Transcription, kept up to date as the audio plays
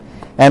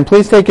And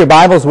please take your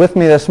Bibles with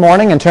me this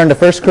morning and turn to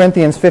 1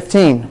 Corinthians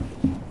 15.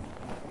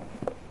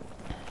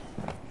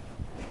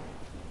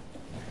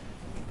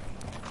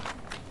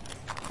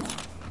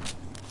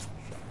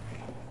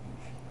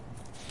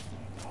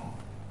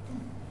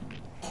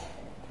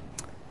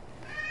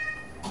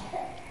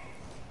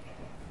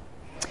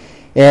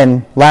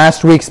 In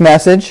last week's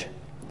message,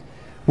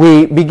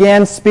 we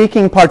began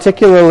speaking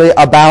particularly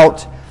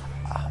about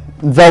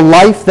the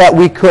life that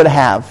we could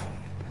have,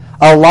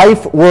 a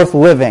life worth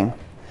living.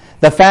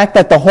 The fact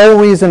that the whole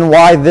reason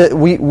why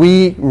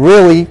we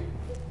really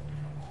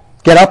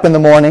get up in the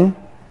morning,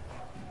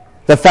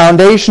 the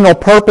foundational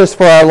purpose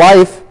for our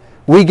life,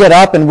 we get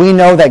up and we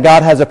know that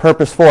God has a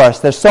purpose for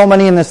us. There's so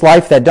many in this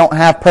life that don't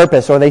have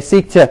purpose, or they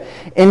seek to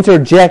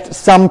interject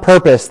some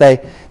purpose. They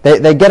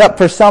get up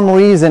for some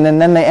reason,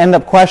 and then they end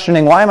up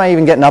questioning, why am I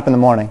even getting up in the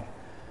morning?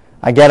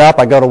 I get up,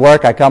 I go to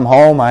work, I come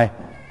home, I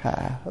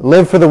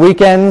live for the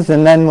weekends,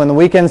 and then when the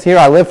weekend's here,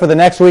 I live for the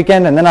next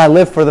weekend, and then I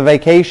live for the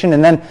vacation,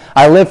 and then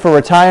I live for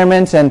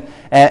retirement, and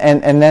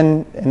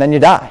then you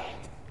die.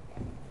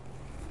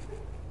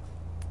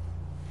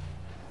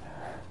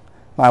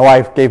 My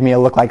wife gave me a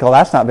look like, oh,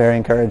 that's not very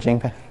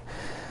encouraging.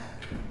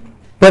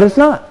 But it's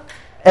not.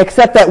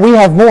 Except that we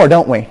have more,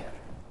 don't we?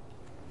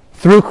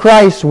 Through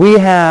Christ, we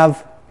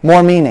have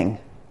more meaning.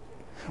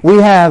 We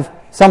have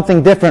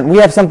something different. We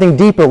have something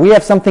deeper. We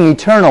have something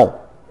eternal.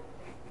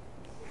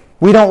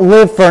 We don't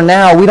live for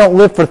now. We don't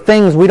live for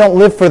things. We don't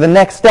live for the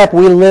next step.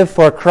 We live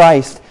for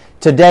Christ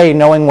today,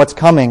 knowing what's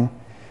coming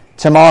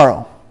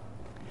tomorrow.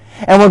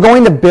 And we're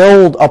going to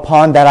build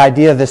upon that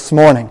idea this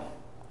morning.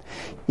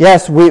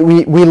 Yes, we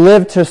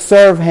live to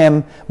serve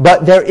Him,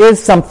 but there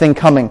is something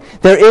coming.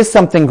 There is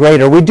something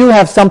greater. We do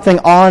have something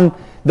on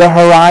the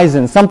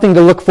horizon, something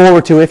to look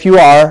forward to if you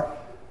are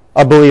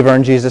a believer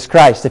in Jesus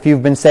Christ. If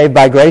you've been saved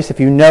by grace, if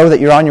you know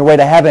that you're on your way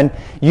to heaven,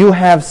 you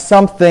have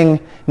something,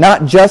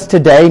 not just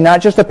today,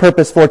 not just a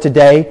purpose for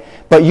today,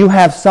 but you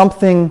have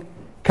something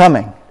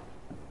coming,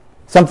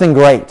 something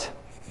great.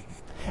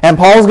 And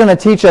Paul's going to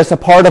teach us a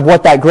part of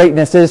what that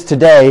greatness is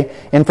today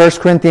in 1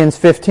 Corinthians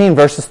 15,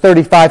 verses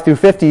 35 through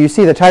 50. You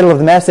see the title of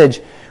the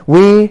message,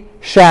 We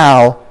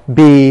Shall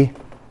Be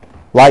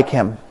Like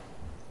Him.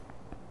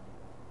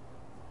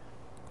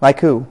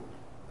 Like who?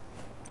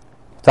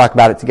 We'll talk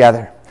about it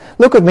together.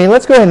 Look with me.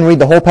 Let's go ahead and read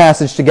the whole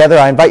passage together.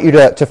 I invite you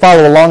to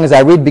follow along as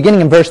I read.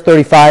 Beginning in verse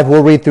 35,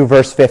 we'll read through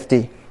verse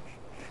 50.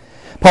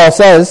 Paul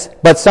says,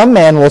 But some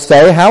man will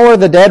say, How are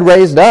the dead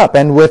raised up,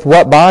 and with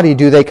what body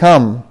do they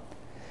come?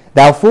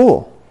 Thou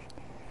fool,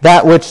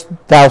 that which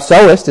thou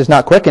sowest is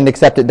not quickened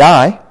except it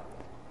die.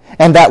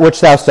 And that which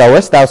thou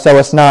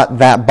sowest not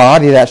that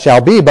body that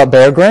shall be, but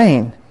bare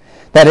grain,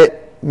 that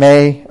it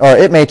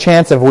may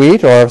chance of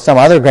wheat or of some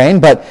other grain,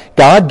 but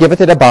God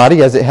giveth it a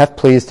body as it hath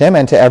pleased him,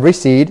 and to every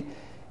seed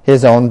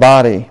his own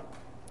body.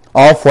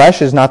 All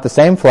flesh is not the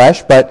same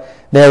flesh, but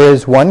there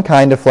is one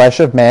kind of flesh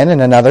of men,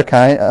 and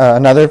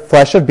another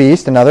flesh of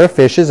beasts, another of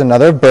fishes,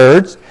 another of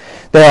birds.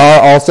 There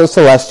are also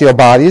celestial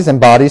bodies and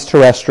bodies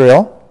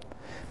terrestrial.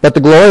 But the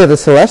glory of the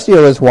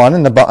celestial is one,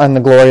 and the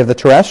glory of the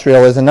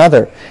terrestrial is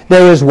another.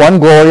 There is one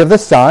glory of the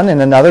sun,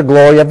 and another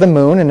glory of the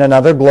moon, and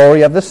another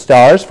glory of the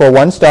stars, for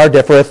one star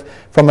differeth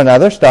from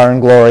another star in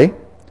glory.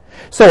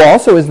 So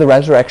also is the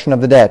resurrection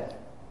of the dead.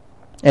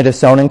 It is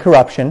sown in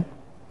corruption,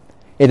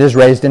 it is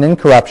raised in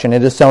incorruption.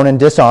 It is sown in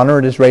dishonor,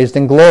 it is raised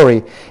in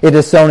glory. It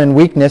is sown in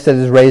weakness, it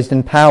is raised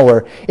in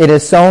power. It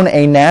is sown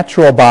a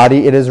natural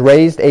body, it is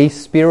raised a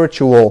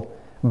spiritual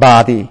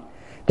body.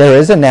 There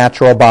is a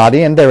natural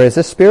body and there is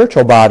a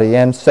spiritual body,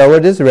 and so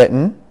it is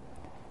written,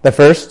 the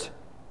first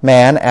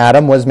man,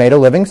 Adam, was made a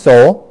living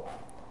soul.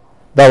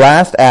 The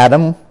last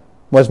Adam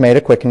was made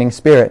a quickening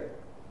spirit.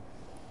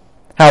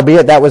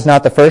 Howbeit that was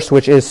not the first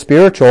which is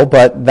spiritual,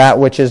 but that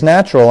which is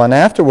natural, and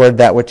afterward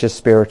that which is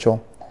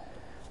spiritual.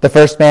 The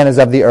first man is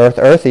of the earth,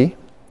 earthy.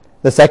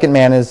 The second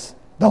man is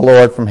the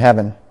Lord from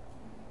heaven.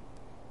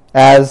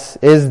 As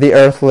is the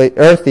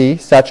earthy,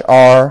 such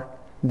are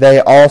they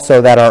also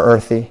that are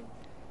earthy.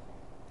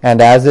 And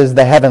as is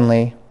the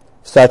heavenly,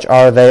 such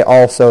are they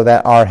also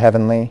that are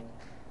heavenly.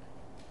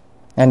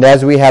 And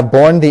as we have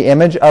borne the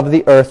image of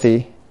the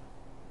earthy,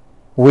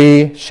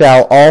 we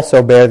shall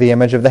also bear the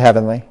image of the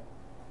heavenly.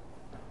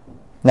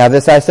 Now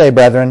this I say,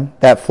 brethren,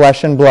 that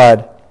flesh and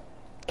blood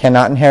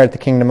cannot inherit the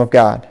kingdom of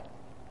God,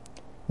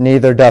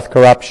 neither doth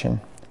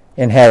corruption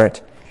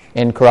inherit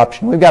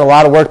incorruption. We've got a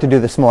lot of work to do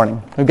this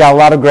morning. We've got a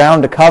lot of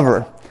ground to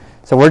cover.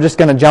 So we're just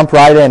going to jump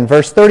right in.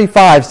 Verse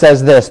 35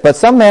 says this, But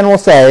some man will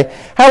say,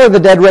 How are the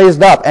dead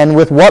raised up, and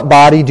with what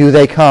body do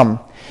they come?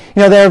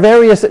 You know, there are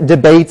various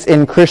debates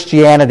in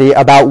Christianity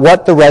about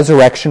what the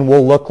resurrection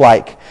will look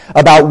like,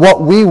 about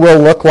what we will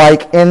look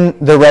like in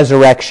the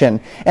resurrection.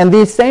 And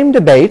these same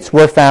debates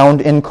were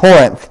found in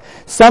Corinth.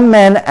 Some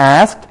men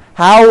asked,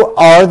 How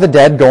are the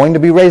dead going to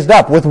be raised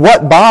up? With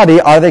what body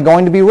are they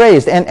going to be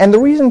raised? And the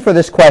reason for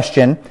this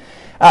question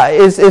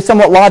is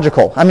somewhat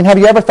logical. I mean, have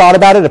you ever thought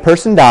about it? A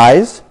person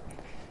dies.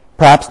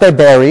 Perhaps they're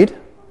buried.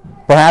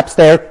 Perhaps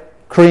they're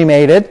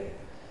cremated.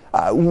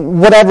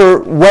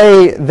 Whatever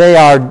way they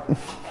are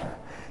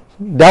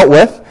dealt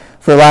with,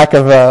 for lack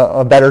of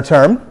a better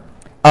term,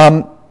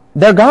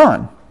 they're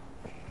gone.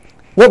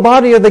 What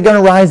body are they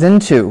going to rise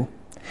into?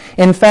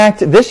 In fact,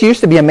 this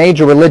used to be a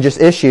major religious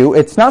issue.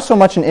 It's not so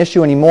much an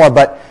issue anymore,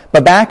 but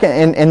back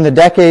in the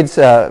decades,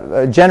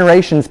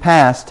 generations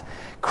past,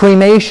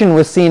 cremation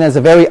was seen as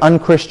a very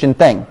unchristian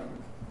thing.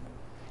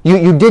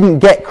 You didn't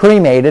get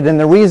cremated, and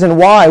the reason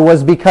why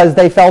was because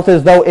they felt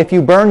as though if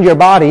you burned your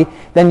body,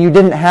 then you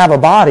didn't have a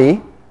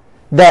body,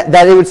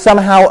 that it would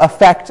somehow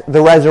affect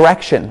the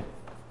resurrection.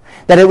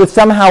 That it would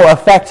somehow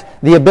affect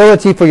the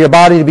ability for your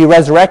body to be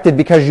resurrected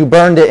because you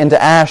burned it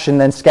into ash and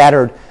then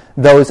scattered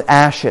those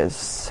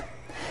ashes.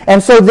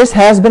 And so this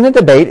has been a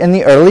debate in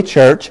the early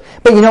church.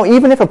 But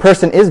even if a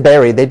person is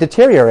buried, they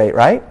deteriorate,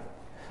 right?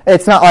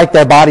 It's not like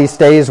their body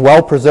stays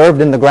well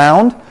preserved in the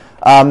ground.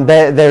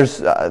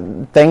 There's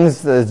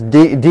things,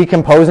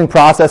 decomposing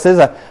processes.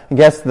 I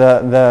guess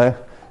the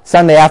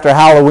Sunday after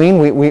Halloween,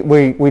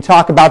 we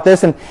talk about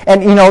this, and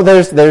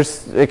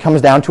it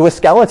comes down to a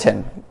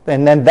skeleton,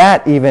 and then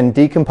that even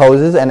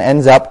decomposes and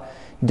ends up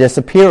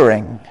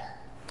disappearing,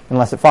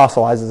 unless it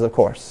fossilizes, of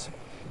course.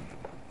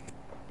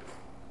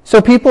 So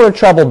people are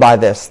troubled by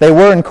this. They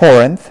were in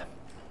Corinth,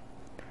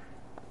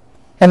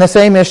 and the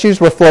same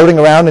issues were floating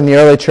around in the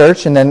early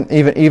church, and then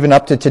even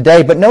up to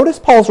today. But notice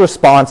Paul's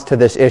response to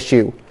this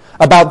issue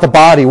about the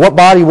body. What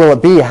body will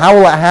it be? How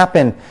will it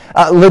happen?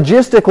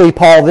 Logistically,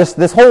 Paul,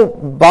 this whole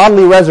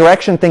bodily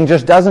resurrection thing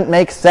just doesn't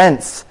make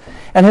sense.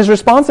 And his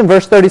response in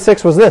verse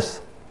 36 was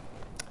this: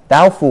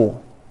 "Thou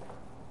fool,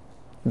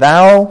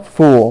 thou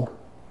fool,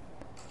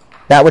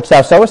 that which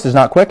thou sowest is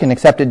not quicken,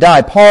 except it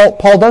die."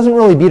 Paul doesn't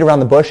really beat around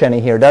the bush any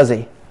here, does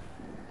he?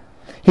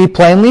 He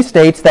plainly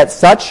states that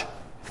such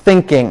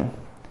thinking,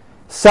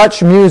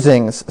 such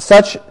musings,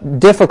 such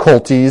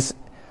difficulties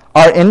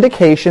are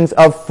indications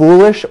of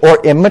foolish or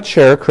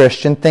immature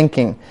Christian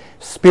thinking,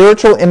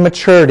 spiritual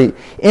immaturity,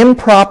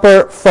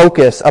 improper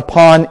focus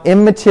upon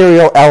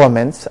immaterial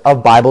elements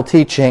of Bible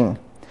teaching.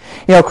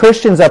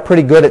 Christians are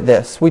pretty good at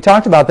this. We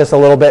talked about this a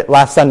little bit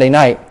last Sunday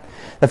night.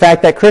 The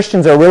fact that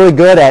Christians are really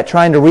good at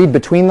trying to read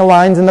between the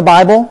lines in the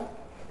Bible,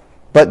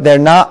 but they're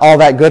not all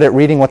that good at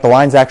reading what the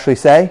lines actually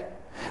say.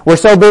 We're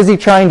so busy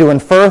trying to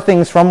infer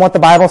things from what the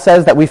Bible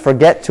says that we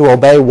forget to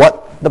obey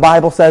what the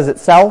Bible says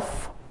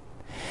itself.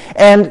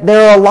 And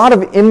there are a lot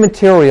of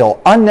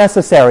immaterial,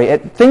 unnecessary,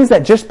 things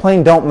that just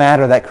plain don't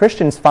matter that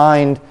Christians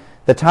find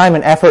the time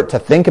and effort to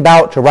think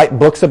about, to write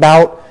books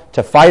about,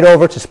 to fight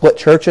over, to split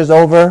churches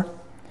over.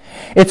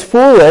 It's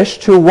foolish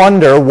to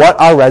wonder what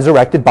our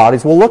resurrected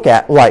bodies will look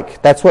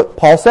like. That's what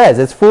Paul says.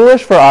 It's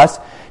foolish for us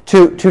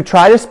to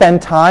try to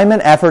spend time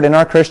and effort in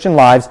our Christian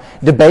lives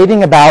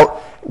debating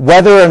about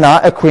whether or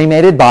not a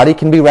cremated body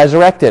can be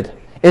resurrected.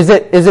 Is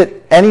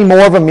it any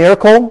more of a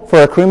miracle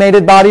for a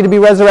cremated body to be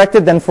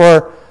resurrected than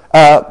for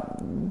a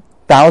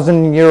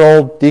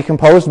 1,000-year-old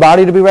decomposed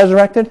body to be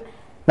resurrected?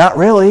 Not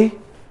really.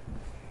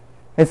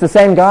 It's the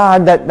same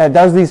God that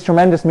does these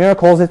tremendous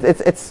miracles.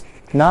 It's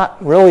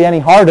not really any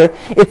harder.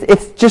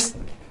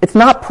 It's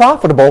not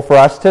profitable for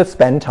us to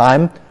spend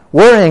time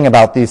worrying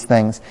about these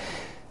things.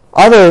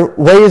 Other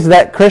ways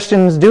that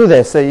Christians do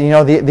this,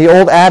 the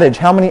old adage,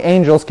 how many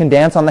angels can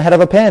dance on the head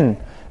of a pin?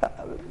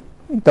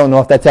 Don't know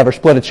if that's ever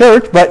split a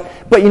church, but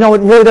it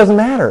really doesn't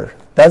matter,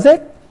 does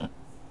it?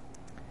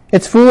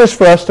 It's foolish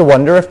for us to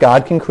wonder if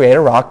God can create a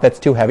rock that's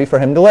too heavy for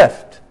him to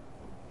lift.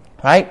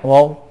 Right?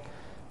 Well,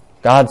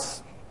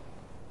 God's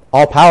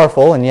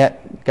all-powerful, and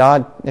yet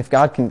if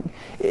God can...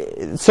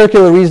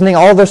 Circular reasoning,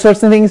 all those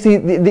sorts of things,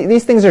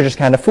 these things are just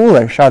kind of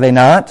foolish, are they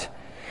not?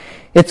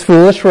 It's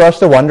foolish for us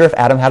to wonder if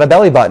Adam had a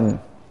belly button.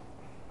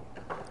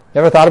 You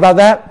ever thought about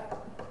that?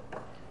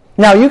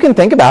 Now, you can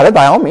think about it,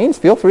 by all means.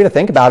 Feel free to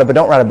think about it, but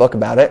don't write a book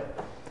about it.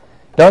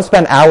 Don't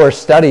spend hours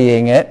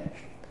studying it.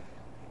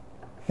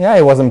 Yeah,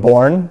 he wasn't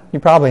born. He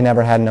probably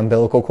never had an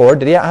umbilical cord,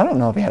 did he? I don't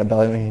know if he had a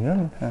belly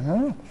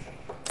button.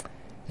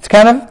 It's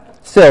kind of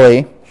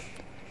silly.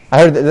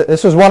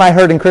 This was one I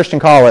heard in Christian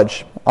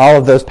college. All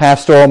of those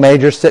pastoral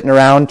majors sitting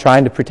around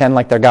trying to pretend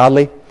like they're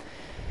godly.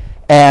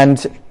 And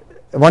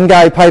one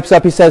guy pipes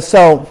up, he says,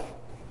 so,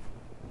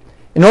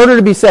 in order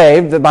to be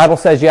saved, the Bible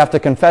says you have to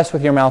confess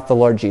with your mouth the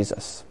Lord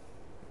Jesus.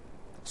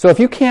 So if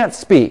you can't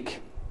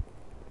speak,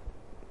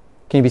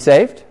 can you be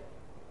saved?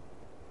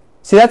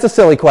 See, that's a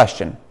silly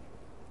question.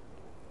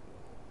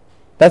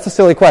 That's a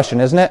silly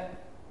question, isn't it?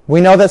 We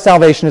know that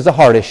salvation is a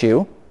heart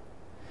issue.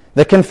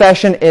 The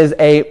confession is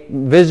a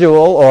visual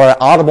or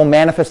audible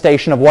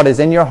manifestation of what is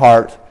in your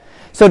heart.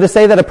 So to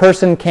say that a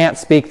person can't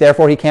speak,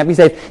 therefore he can't be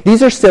saved,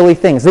 these are silly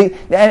things.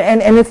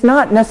 And it's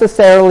not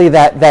necessarily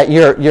that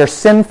you're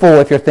sinful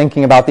if you're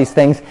thinking about these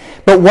things,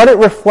 but what it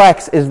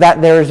reflects is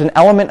that there is an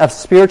element of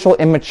spiritual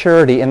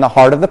immaturity in the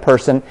heart of the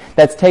person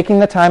that's taking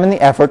the time and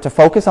the effort to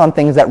focus on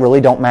things that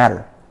really don't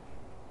matter.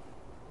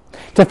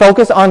 To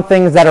focus on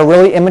things that are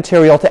really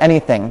immaterial to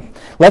anything.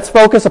 Let's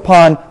focus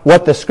upon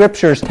what the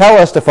Scriptures tell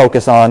us to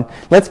focus on.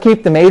 Let's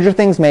keep the major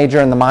things major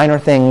and the minor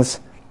things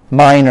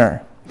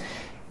minor.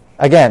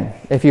 Again,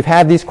 if you've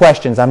had these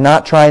questions, I'm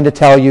not trying to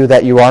tell you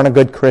that you aren't a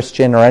good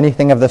Christian or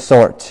anything of the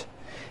sort.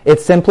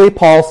 It's simply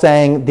Paul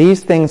saying,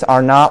 these things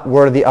are not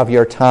worthy of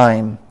your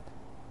time.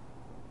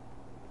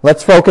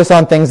 Let's focus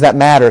on things that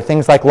matter,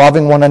 things like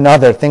loving one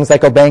another, things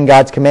like obeying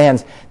God's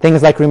commands,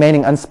 things like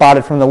remaining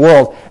unspotted from the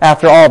world.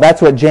 After all,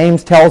 that's what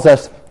James tells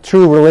us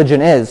true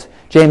religion is.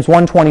 James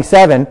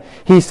 1:27,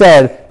 he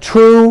said,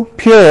 true,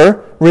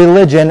 pure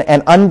religion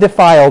and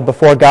undefiled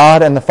before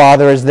God and the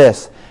Father is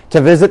this,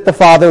 to visit the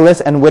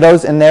fatherless and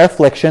widows in their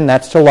affliction,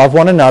 that's to love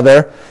one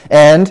another,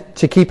 and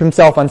to keep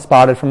himself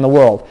unspotted from the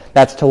world,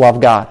 that's to love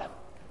God.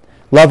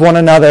 Love one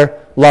another,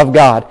 love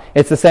God.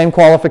 It's the same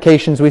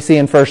qualifications we see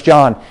in 1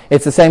 John.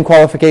 It's the same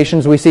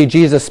qualifications we see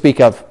Jesus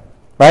speak of,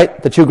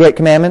 right? The two great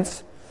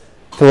commandments.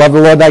 To love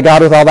the Lord thy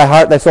God with all thy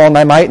heart, thy soul, and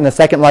thy might, and the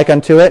second like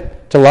unto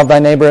it, to love thy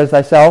neighbor as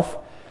thyself.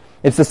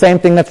 It's the same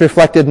thing that's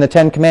reflected in the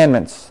Ten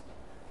Commandments.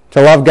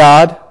 To love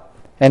God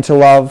and to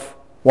love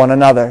one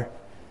another.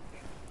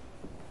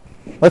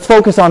 Let's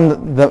focus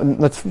on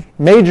let's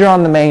major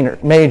on the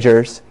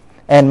majors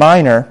and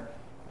minor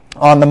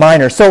on the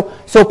minors.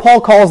 So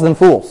Paul calls them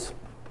fools.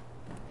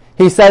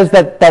 He says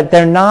that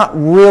they're not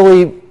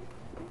really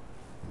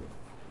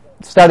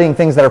studying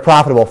things that are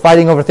profitable,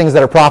 fighting over things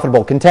that are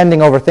profitable,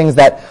 contending over things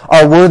that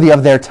are worthy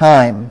of their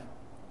time.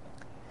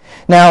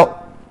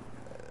 Now,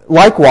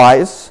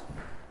 likewise,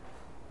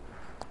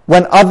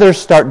 when others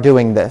start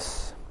doing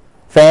this,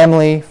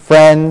 family,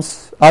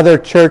 friends, other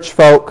church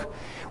folk,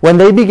 when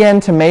they begin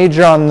to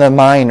major on the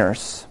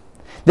minors,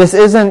 this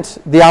isn't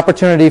the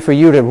opportunity for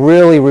you to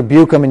really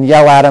rebuke them and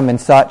yell at them and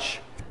such.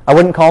 I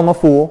wouldn't call them a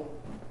fool.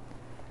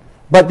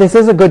 But this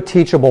is a good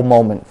teachable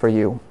moment for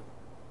you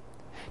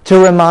to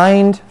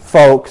remind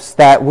folks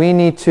that we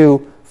need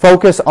to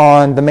focus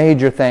on the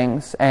major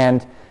things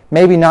and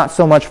maybe not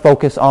so much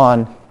focus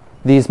on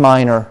these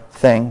minor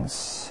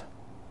things.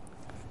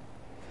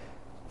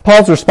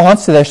 Paul's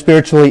response to their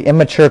spiritually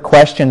immature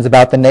questions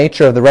about the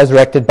nature of the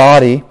resurrected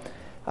body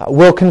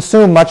will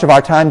consume much of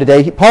our time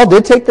today. Paul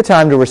did take the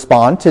time to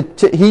respond.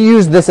 He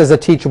used this as a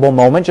teachable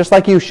moment, just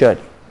like you should,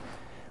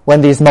 when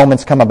these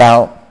moments come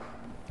about.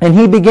 And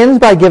he begins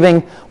by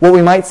giving what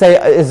we might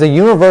say is a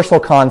universal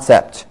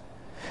concept.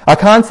 A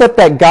concept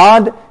that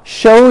God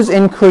shows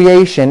in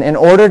creation in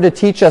order to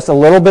teach us a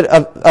little bit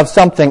of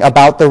something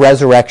about the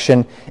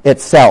resurrection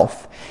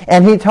itself.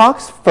 And he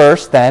talks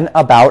first then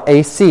about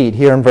a seed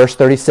here in verse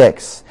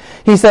 36.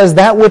 He says,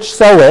 that which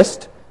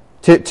sowest,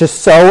 to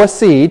sow a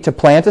seed, to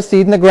plant a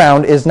seed in the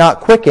ground, is not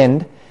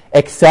quickened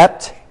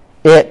except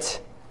it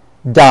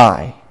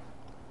die.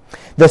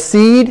 The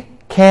seed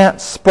can't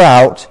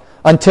sprout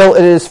until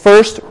it is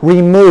first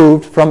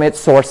removed from its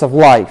source of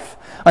life,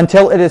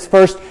 until it is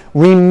first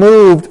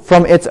removed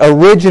from its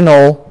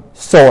original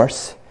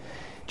source.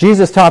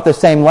 Jesus taught the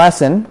same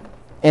lesson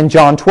in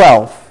John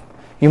 12.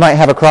 You might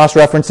have a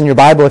cross-reference in your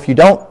Bible. If you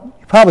don't,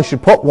 you probably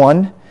should put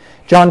one.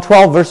 John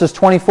 12, verses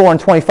 24 and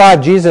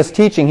 25, Jesus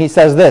teaching, he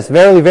says this,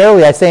 verily,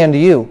 verily, I say unto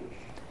you,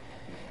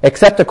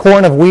 except a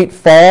corn of wheat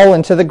fall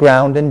into the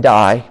ground and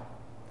die,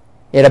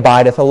 it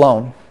abideth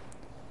alone.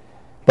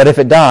 But if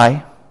it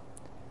die,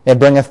 it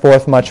bringeth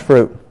forth much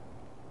fruit.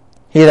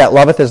 He that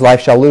loveth his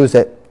life shall lose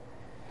it.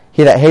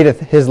 He that hateth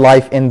his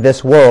life in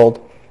this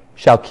world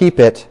shall keep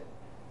it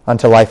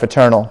unto life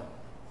eternal.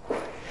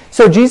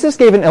 So Jesus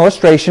gave an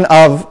illustration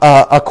of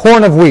a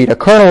corn of wheat, a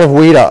kernel of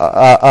wheat,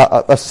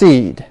 a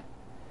seed.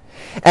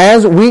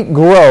 As wheat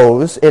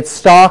grows, its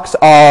stalks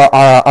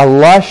are a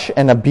lush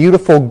and a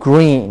beautiful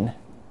green.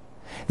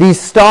 These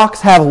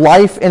stalks have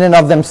life in and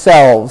of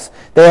themselves.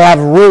 They have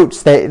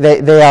roots.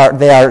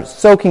 They are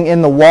soaking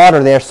in the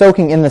water. They are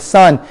soaking in the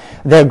sun.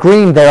 They're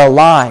green. They're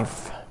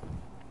alive.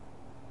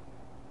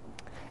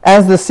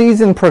 As the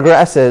season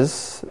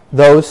progresses,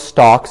 those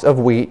stalks of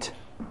wheat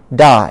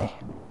die.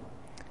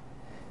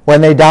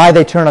 When they die,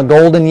 they turn a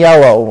golden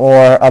yellow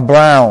or a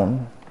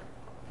brown.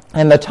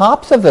 And the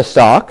tops of the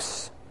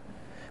stalks,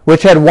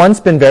 which had once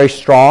been very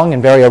strong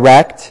and very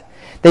erect,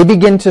 they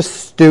begin to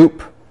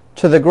stoop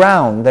to the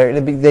ground.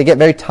 They get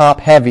very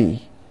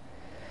top-heavy.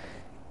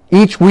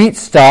 Each wheat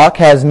stalk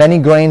has many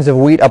grains of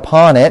wheat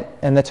upon it,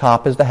 and the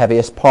top is the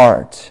heaviest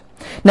part.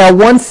 Now,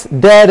 once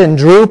dead and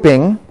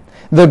drooping,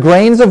 the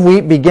grains of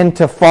wheat begin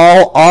to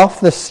fall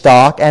off the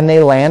stalk, and they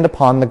land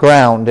upon the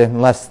ground,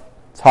 unless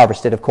it's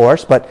harvested, of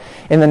course, but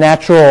in the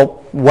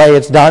natural way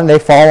it's done, they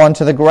fall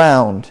onto the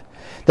ground.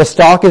 The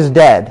stalk is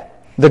dead.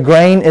 The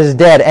grain is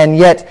dead, and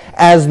yet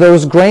as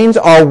those grains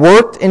are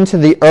worked into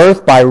the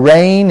earth by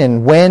rain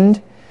and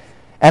wind,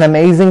 an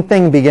amazing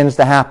thing begins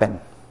to happen.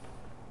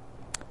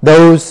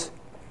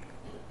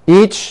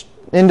 Each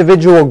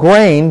individual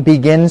grain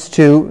begins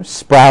to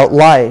sprout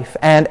life,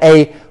 and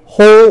a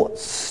whole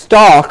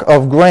stalk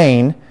of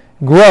grain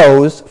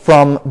grows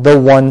from the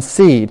one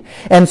seed.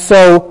 And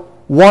so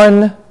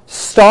one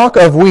stalk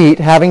of wheat,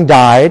 having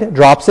died,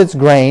 drops its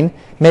grain,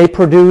 may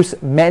produce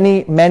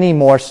many, many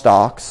more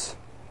stalks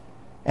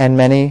and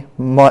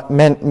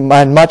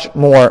much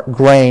more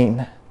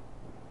grain.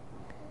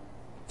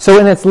 So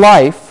in its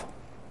life,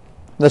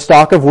 the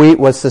stalk of wheat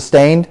was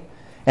sustained,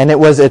 and it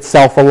was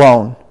itself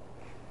alone.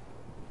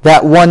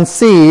 That one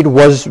seed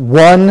was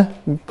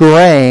one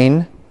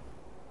grain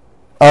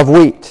of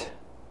wheat.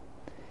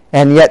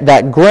 And yet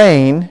that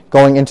grain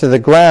going into the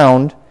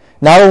ground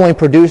not only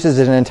produces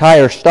an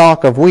entire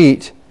stalk of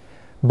wheat,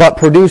 but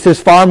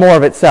produces far more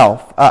of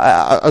itself,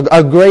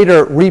 a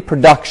greater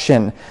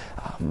reproduction,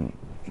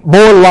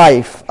 more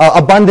life,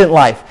 abundant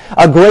life,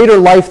 a greater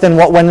life than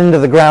what went into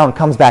the ground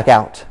comes back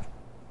out.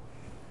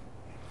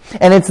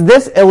 And it's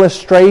this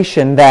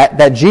illustration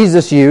that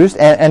Jesus used,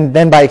 and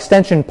then by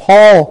extension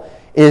Paul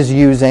is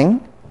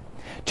using,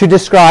 to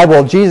describe,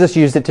 well, Jesus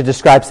used it to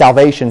describe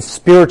salvation,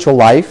 spiritual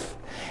life,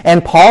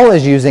 and Paul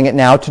is using it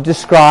now to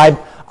describe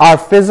our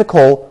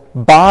physical,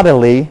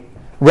 bodily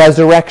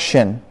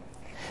resurrection.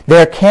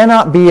 There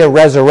cannot be a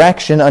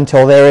resurrection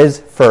until there is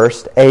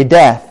first a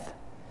death.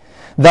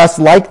 Thus,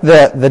 like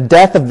the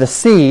death of the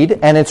seed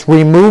and its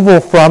removal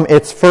from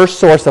its first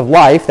source of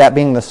life, that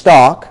being the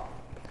stalk,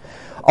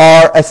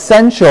 are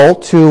essential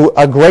to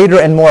a greater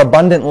and more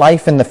abundant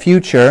life in the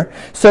future,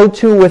 so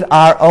too with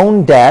our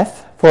own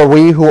death, for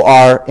we who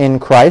are in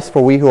Christ,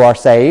 for we who are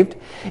saved,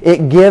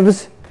 it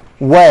gives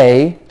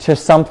way to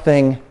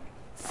something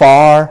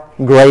far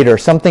greater,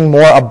 something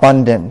more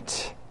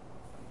abundant.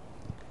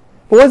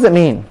 But what does it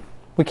mean?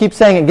 We keep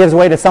saying it gives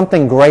way to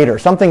something greater,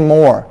 something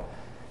more.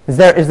 Is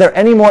there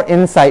any more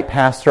insight,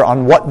 Pastor,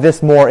 on what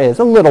this more is?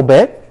 A little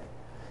bit.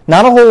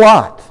 Not a whole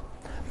lot,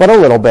 but a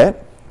little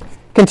bit.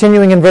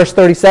 Continuing in verse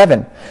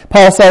 37,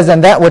 Paul says,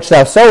 "And that which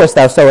thou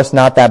sowest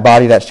not that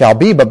body that shall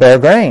be, but bare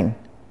grain.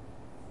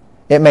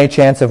 It may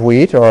chance of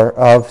wheat or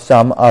of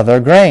some other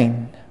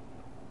grain."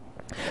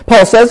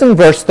 Paul says in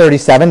verse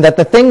 37 that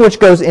the thing which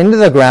goes into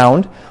the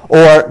ground,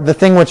 or the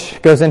thing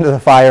which goes into the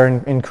fire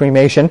in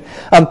cremation,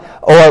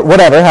 or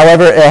whatever,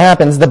 however it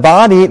happens, the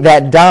body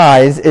that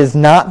dies is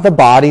not the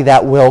body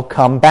that will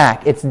come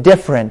back. It's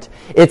different.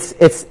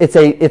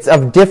 It's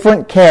of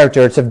different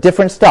character. It's of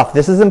different stuff.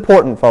 This is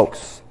important,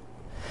 folks.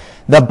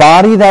 The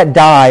body that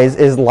dies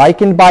is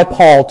likened by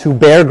Paul to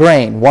bare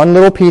grain, one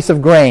little piece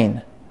of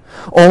grain.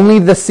 Only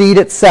the seed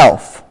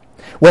itself.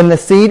 When the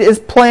seed is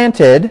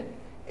planted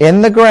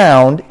in the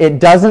ground, it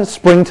doesn't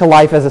spring to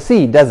life as a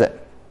seed, does it?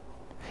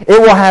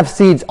 It will have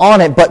seeds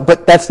on it,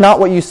 but that's not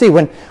what you see.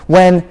 When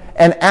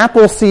an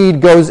apple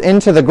seed goes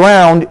into the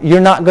ground,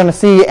 you're not going to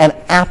see an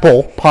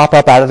apple pop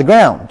up out of the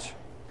ground.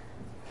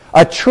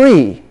 A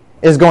tree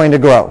is going to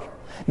grow.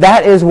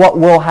 That is what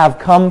will have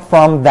come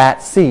from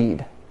that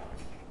seed.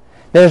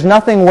 There's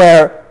nothing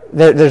where,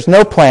 there's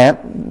no plant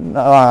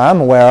I'm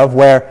aware of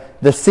where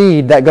the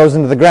seed that goes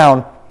into the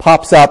ground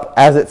pops up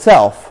as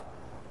itself.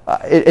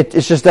 It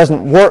just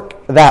doesn't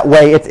work that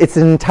way. It's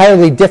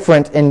entirely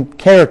different in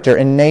character,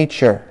 in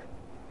nature.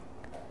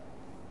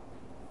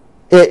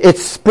 It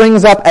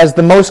springs up as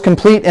the most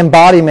complete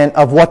embodiment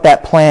of what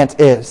that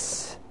plant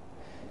is.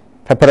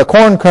 If I put a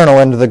corn kernel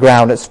into the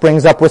ground, it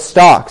springs up with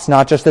stalks,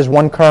 not just as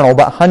one kernel,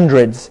 but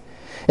hundreds.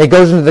 It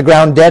goes into the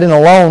ground dead and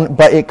alone,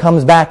 but it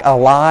comes back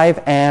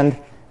alive and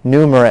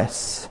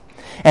numerous.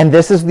 And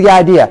this is the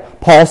idea.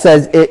 Paul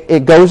says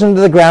it goes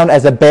into the ground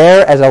as a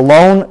bare, as a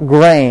lone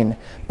grain,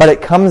 but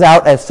it comes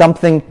out as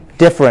something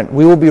different.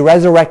 We will be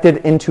resurrected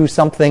into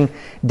something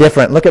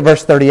different. Look at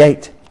verse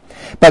 38.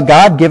 "But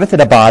God giveth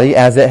it a body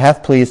as it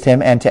hath pleased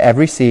him, and to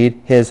every seed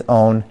his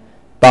own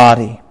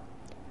body.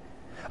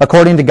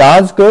 According to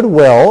God's good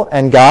will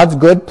and God's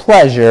good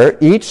pleasure,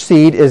 each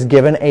seed is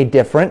given a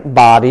different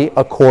body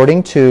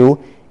according to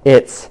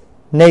its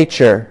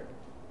nature."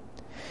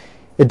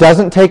 It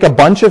doesn't take a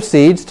bunch of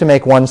seeds to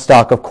make one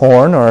stalk of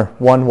corn or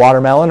one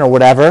watermelon or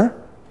whatever.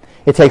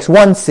 It takes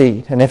one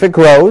seed, and if it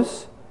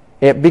grows,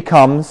 it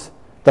becomes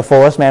the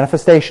fullest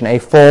manifestation, a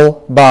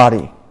full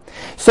body.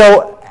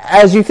 So,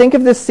 as you think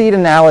of this seed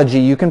analogy,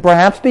 you can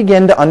perhaps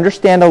begin to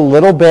understand a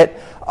little bit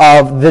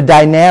of the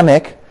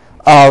dynamic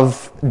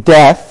of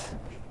death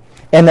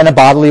and then a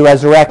bodily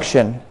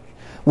resurrection.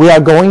 We are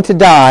going to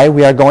die.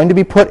 We are going to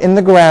be put in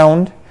the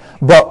ground.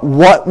 But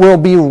what will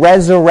be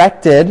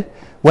resurrected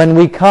when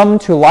we come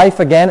to life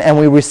again and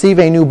we receive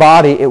a new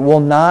body, it will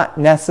not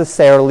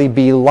necessarily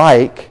be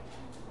like,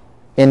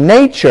 in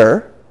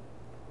nature,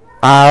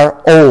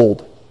 our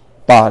old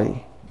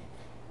body.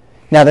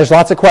 Now, there's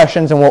lots of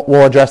questions, and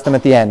we'll address them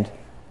at the end.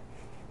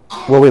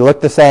 Will we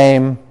look the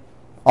same?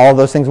 All of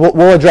those things.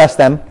 We'll address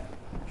them.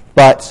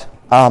 But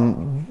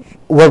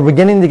we're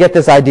beginning to get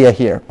this idea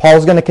here.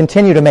 Paul's going to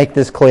continue to make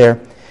this clear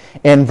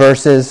in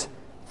verses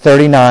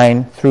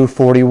 39 through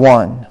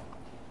 41.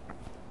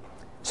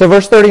 So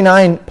verse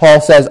 39, Paul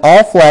says,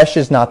 "All flesh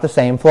is not the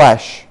same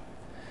flesh,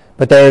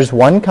 but there is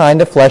one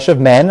kind of flesh of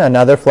men,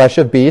 another flesh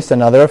of beasts,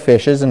 another of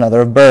fishes,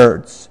 another of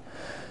birds."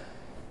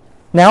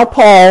 Now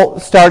Paul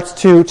starts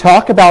to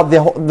talk about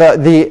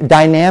the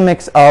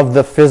dynamics of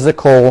the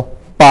physical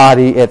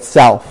body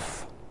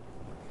itself.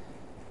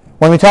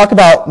 When we talk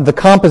about the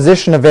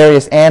composition of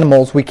various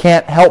animals, we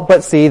can't help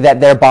but see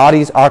that their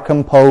bodies are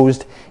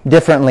composed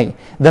differently.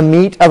 The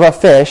meat of a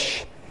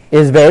fish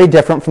is very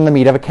different from the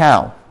meat of a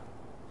cow.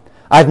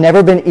 I've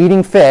never been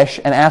eating fish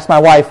and asked my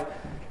wife,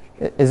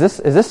 is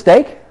this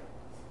steak?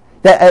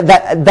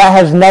 That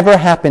has never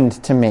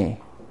happened to me.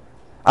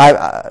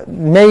 I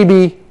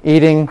maybe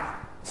eating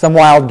some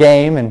wild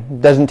game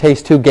and doesn't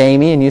taste too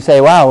gamey, and you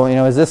say, wow,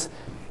 is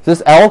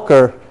this elk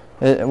or...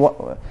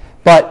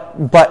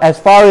 But as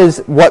far as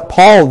what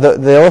Paul,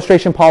 the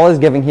illustration Paul is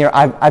giving here,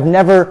 I've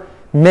never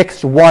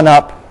mixed one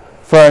up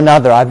for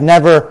another. I've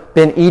never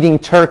been eating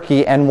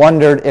turkey and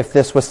wondered if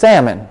this was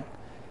salmon.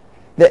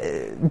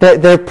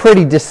 They're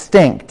pretty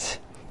distinct.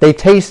 They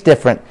taste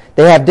different.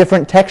 They have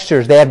different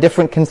textures. They have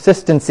different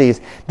consistencies.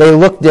 They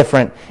look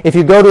different. If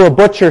you go to a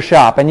butcher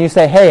shop and you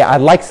say, hey, I'd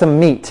like some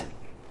meat.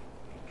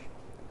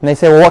 And they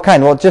say, well, what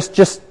kind? Well, just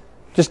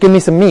give me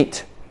some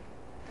meat.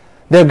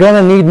 They're going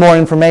to need more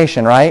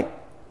information, right?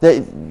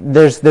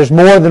 There's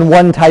more than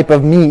one type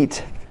of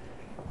meat.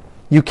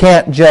 You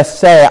can't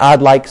just say,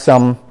 I'd like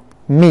some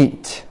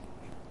meat.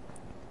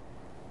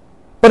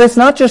 But it's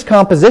not just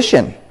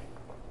composition.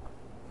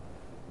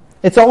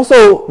 It's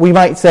also, we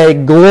might say,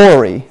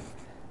 glory.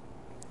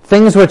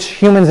 Things which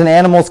humans and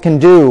animals can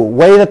do,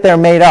 way that they're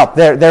made up,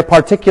 their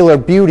particular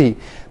beauty.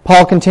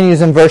 Paul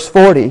continues in verse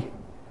 40.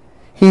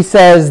 He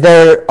says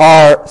there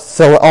are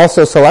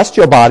also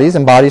celestial bodies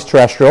and bodies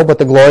terrestrial, but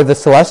the glory of the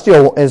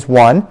celestial is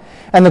one,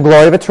 and the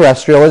glory of a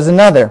terrestrial is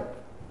another.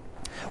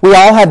 We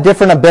all have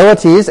different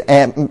abilities,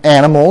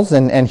 animals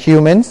and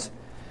humans.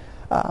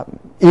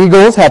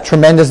 Eagles have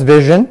tremendous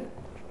vision.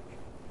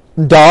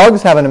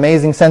 Dogs have an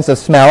amazing sense of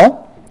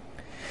smell.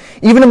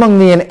 Even among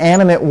the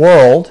inanimate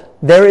world,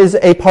 there is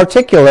a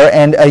particular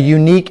and a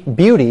unique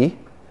beauty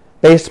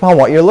based upon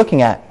what you're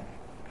looking at.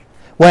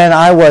 When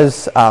I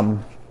was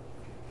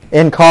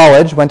in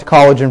college, went to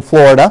college in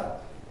Florida,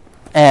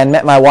 and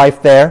met my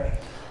wife there,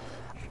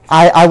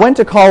 I went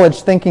to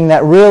college thinking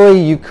that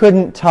really you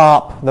couldn't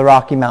top the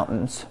Rocky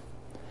Mountains,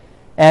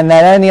 and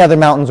that any other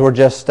mountains were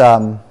just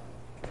kind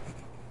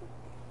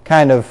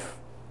of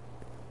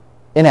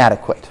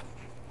inadequate.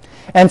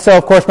 And so,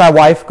 of course, my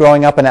wife,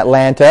 growing up in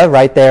Atlanta,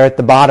 right there at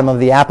the bottom of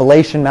the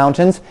Appalachian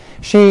Mountains,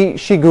 she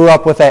grew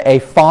up with a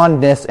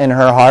fondness in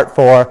her heart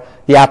for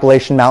the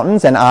Appalachian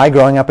Mountains, and I,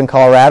 growing up in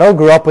Colorado,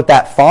 grew up with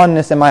that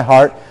fondness in my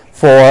heart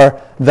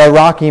for the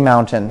Rocky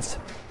Mountains.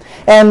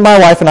 And my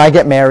wife and I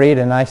get married,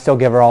 and I still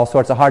give her all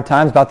sorts of hard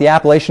times about the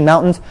Appalachian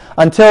Mountains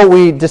until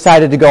we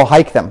decided to go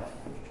hike them.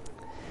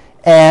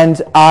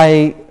 And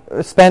I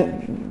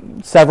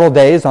spent several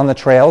days on the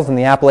trails in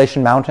the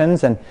Appalachian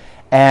Mountains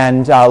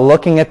and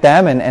looking at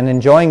them and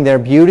enjoying their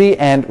beauty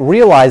and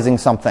realizing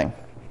something.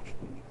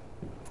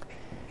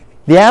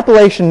 The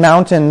Appalachian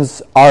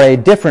Mountains are a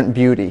different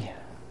beauty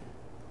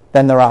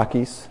than the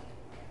Rockies.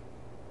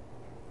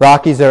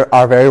 Rockies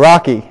are very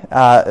rocky.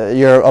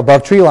 You're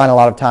above tree line a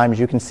lot of times.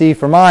 You can see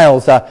for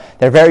miles.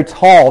 They're very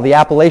tall. The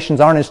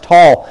Appalachians aren't as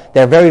tall.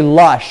 They're very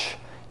lush.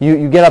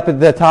 You get up at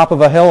the top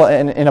of a hill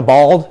in a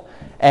bald,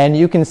 and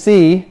you can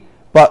see,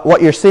 but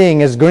what you're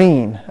seeing is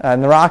green.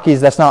 In the Rockies,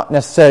 that's not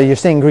necessarily, you're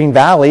seeing green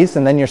valleys,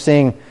 and then you're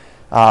seeing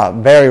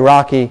very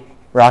rocky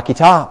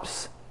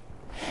tops.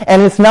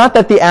 And it's not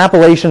that the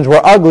Appalachians were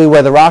ugly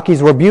where the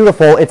Rockies were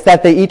beautiful. It's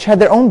that they each had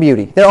their own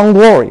beauty, their own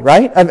glory,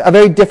 right? A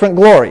very different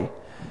glory.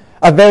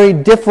 A very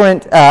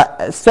different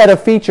set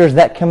of features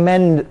that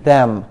commend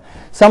them.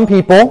 Some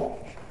people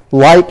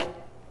like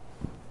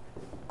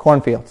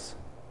cornfields.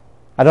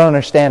 I don't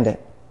understand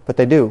it, but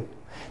they do.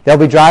 They'll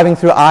be driving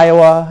through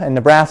Iowa and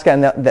Nebraska,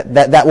 and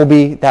that will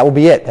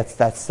be it.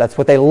 That's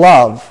what they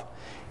love.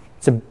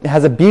 It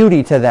has a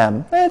beauty to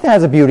them. It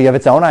has a beauty of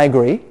its own, I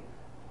agree.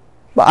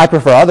 But I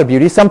prefer other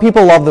beauty. Some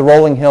people love the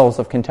rolling hills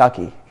of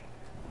Kentucky.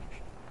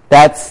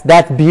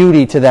 That's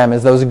beauty to them,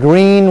 is those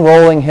green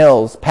rolling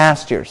hills,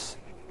 pastures.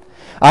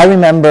 I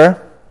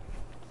remember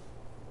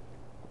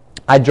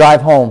I'd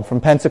drive home from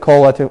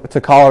Pensacola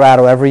to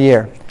Colorado every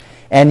year,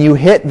 and you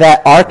hit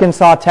that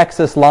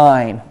Arkansas-Texas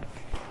line,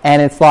 and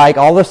it's like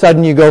all of a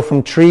sudden you go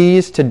from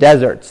trees to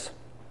deserts.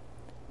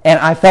 And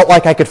I felt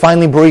like I could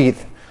finally breathe.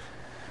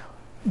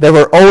 There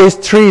were always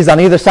trees on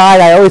either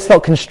side. I always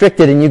felt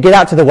constricted, and you get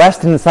out to the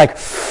west, and it's like,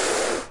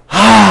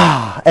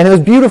 and it was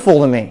beautiful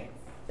to me.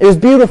 It was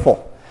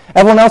beautiful.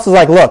 Everyone else is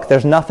like, look,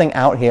 there's nothing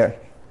out here.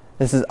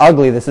 This is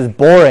ugly. This is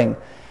boring.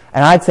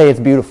 And I'd say it's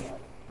beautiful.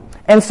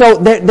 And so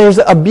there's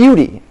a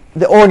beauty.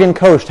 The Oregon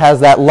coast has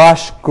that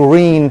lush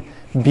green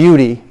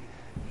beauty.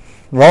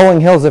 Rolling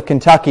hills of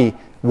Kentucky,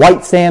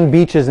 white sand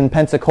beaches in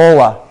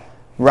Pensacola,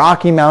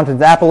 Rocky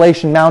Mountains,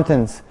 Appalachian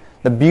Mountains,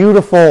 the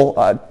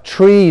beautiful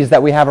trees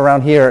that we have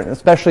around here,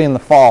 especially in the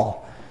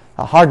fall.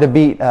 Hard to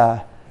beat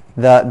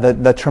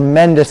the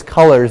tremendous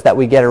colors that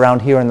we get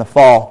around here in the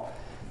fall.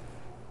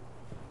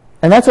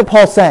 And that's what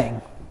Paul's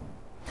saying.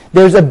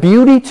 There's a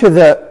beauty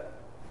to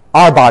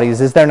our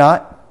bodies, is there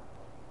not?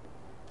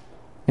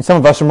 And some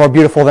of us are more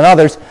beautiful than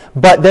others,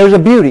 but there's a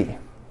beauty.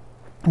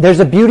 There's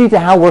a beauty to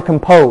how we're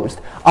composed.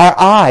 Our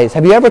eyes.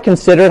 Have you ever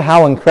considered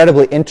how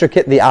incredibly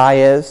intricate the eye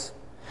is?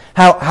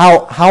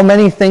 How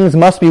many things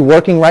must be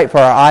working right for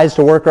our eyes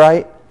to work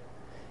right?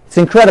 It's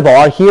incredible.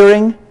 Our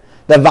hearing,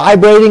 the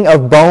vibrating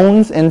of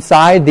bones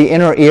inside the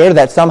inner ear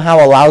that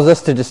somehow allows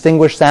us to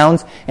distinguish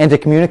sounds and to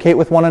communicate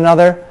with one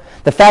another.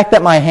 The fact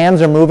that my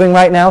hands are moving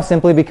right now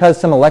simply because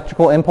some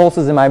electrical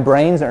impulses in my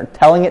brains are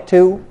telling it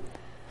to.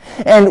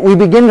 And we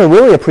begin to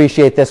really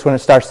appreciate this when it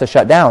starts to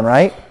shut down,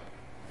 right?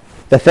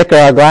 The thicker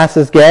our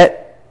glasses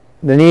get,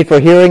 the need for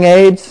hearing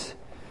aids,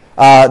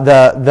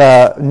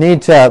 the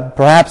need to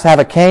perhaps have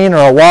a cane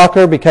or a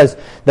walker because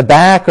the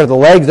back or the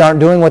legs aren't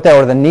doing what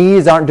or the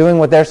knees aren't doing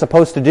what they're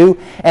supposed to do.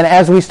 And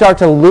as we start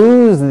to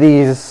lose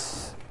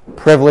these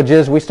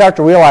privileges, we start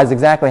to realize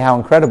exactly how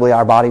incredibly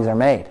our bodies are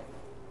made.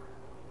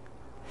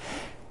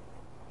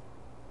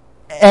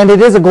 And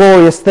it is a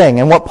glorious thing.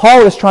 And what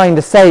Paul is trying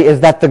to say is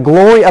that the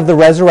glory of the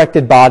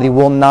resurrected body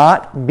will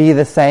not be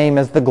the same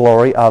as the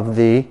glory of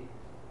the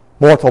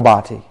mortal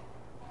body.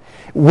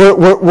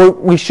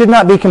 We should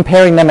not be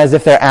comparing them as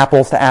if they're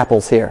apples to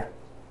apples here.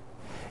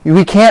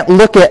 We can't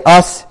look at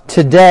us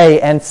today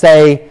and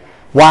say,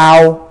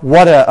 wow,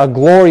 what a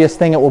glorious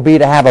thing it will be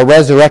to have a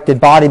resurrected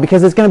body,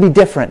 because it's going to be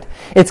different.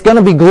 It's going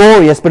to be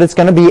glorious, but it's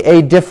going to be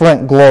a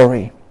different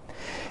glory.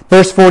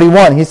 Verse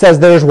 41, he says,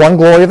 there is one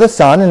glory of the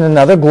sun, and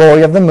another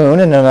glory of the moon,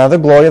 and another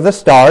glory of the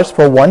stars,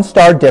 for one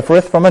star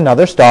differeth from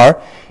another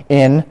star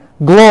in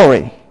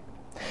glory.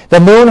 The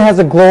moon has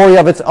a glory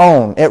of its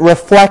own. It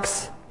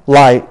reflects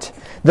light.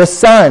 The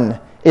sun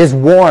is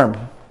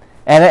warm,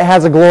 and it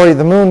has a glory.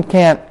 The moon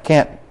can't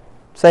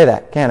say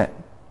that, can it?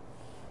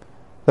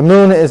 The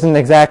moon it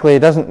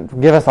doesn't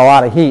give us a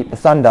lot of heat. The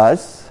sun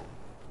does.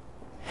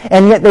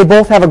 And yet they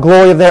both have a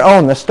glory of their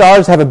own. The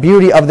stars have a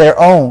beauty of their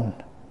own.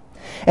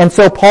 And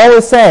so Paul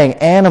is saying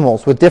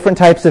animals with different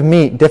types of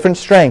meat, different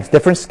strengths,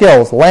 different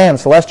skills, land,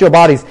 celestial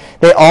bodies,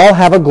 they all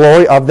have a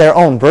glory of their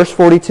own. Verse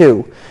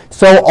 42,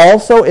 so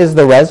also is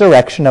the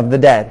resurrection of the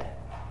dead.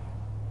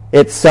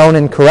 It's sown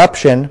in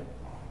corruption,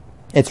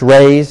 it's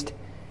raised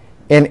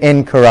in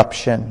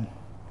incorruption.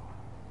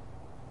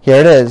 Here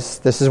it is.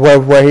 This is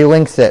where he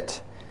links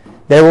it.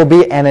 There will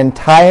be an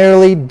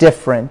entirely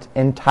different,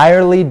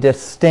 entirely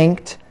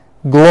distinct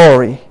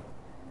glory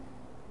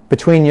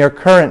between your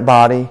current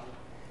body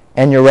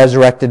and your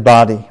resurrected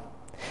body.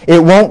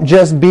 It won't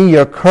just be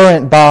your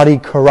current body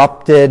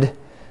corrupted,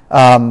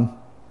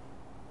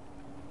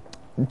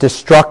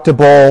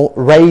 destructible,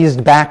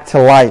 raised back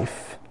to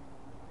life.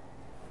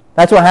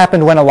 That's what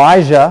happened when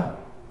Elijah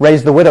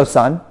raised the widow's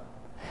son.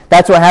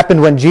 That's what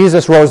happened when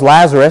Jesus rose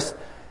Lazarus.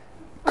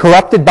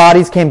 Corrupted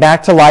bodies came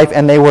back to life,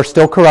 and they were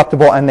still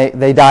corruptible, and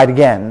they died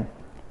again.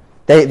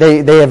 They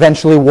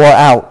eventually wore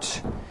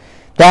out.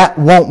 That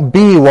won't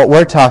be what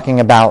we're talking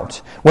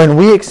about. When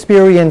we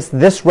experience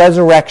this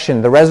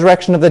resurrection, the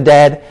resurrection of the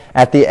dead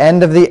at the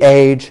end of the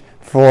age,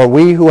 for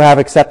we who have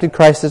accepted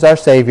Christ as our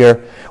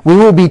Savior, we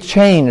will be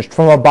changed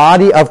from a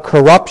body of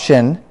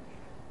corruption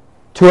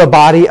to a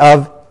body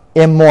of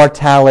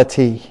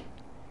immortality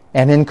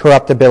and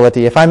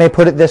incorruptibility. If I may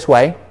put it this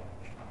way,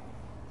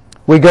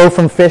 we go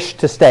from fish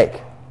to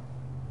steak.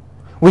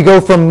 We go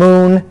from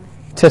moon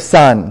to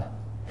sun.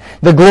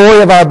 The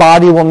glory of our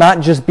body will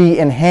not just be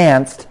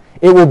enhanced,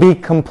 it will be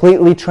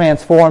completely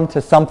transformed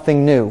to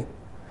something new.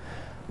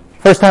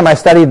 First time I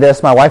studied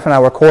this, my wife and I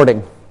were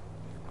courting.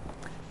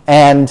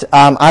 And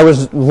I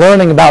was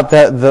learning about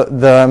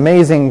the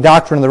amazing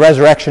doctrine of the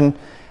resurrection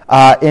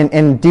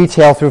in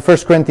detail through 1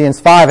 Corinthians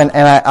 5. And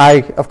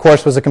I, of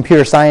course, was a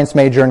computer science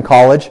major in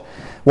college,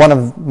 one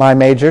of my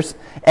majors.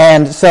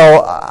 And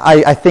so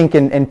I think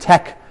in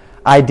tech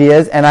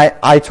ideas. And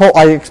I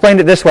explained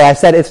it this way. I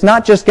said, it's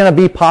not just going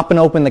to be popping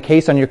open the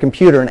case on your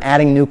computer and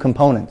adding new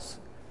components.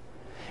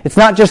 It's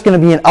not just going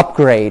to be an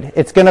upgrade.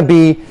 It's going to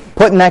be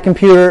putting that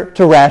computer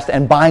to rest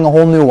and buying a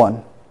whole new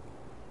one.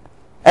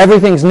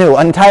 Everything's new,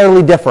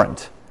 entirely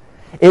different.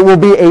 It will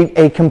be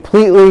a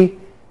completely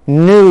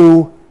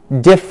new,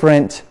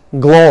 different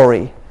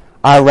glory,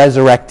 our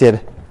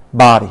resurrected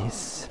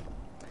bodies.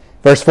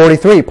 Verse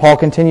 43, Paul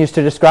continues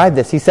to describe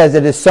this. He says,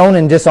 it is sown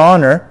in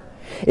dishonor,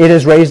 it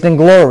is raised in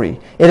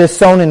glory. It is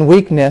sown in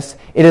weakness,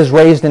 it is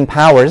raised in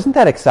power. Isn't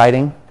that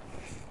exciting?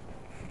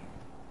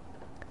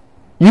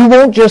 You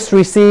won't just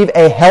receive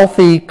a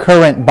healthy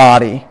current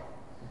body,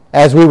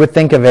 as we would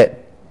think of it.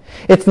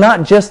 It's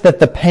not just that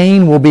the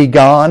pain will be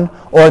gone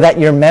or that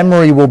your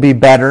memory will be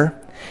better.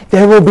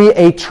 There will be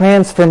a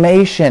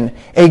transformation,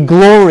 a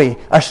glory,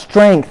 a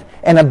strength,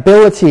 an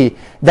ability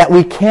that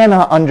we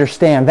cannot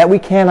understand, that we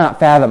cannot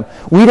fathom.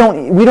 We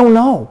don't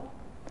know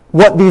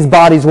what these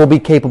bodies will be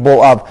capable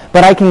of.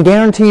 But I can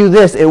guarantee you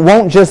this, it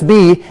won't just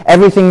be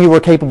everything you were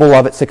capable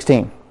of at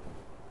 16.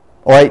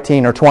 Or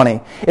 18 or 20.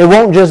 It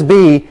won't just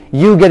be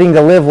you getting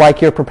to live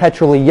like you're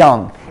perpetually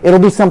young. It'll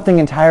be something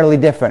entirely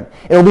different.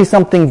 It'll be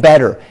something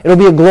better. It'll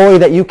be a glory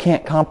that you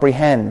can't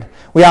comprehend.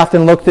 We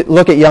often look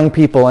at young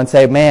people and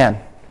say,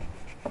 man,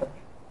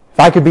 if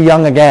I could be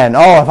young again.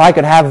 Oh, if I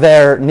could have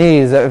their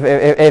knees.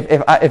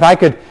 If I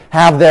could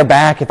have their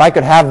back. If I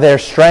could have their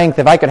strength.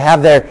 If I could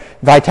have their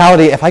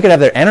vitality. If I could have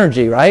their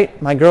energy,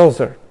 right? My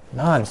girls are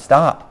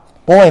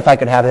non-stop. Boy, if I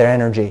could have their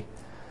energy.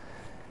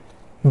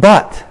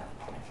 But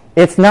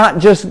it's not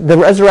just the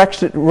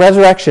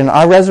resurrection.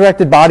 Our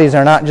resurrected bodies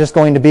are not just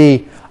going to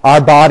be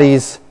our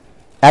bodies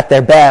at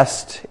their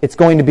best. It's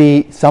going to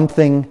be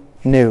something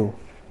new,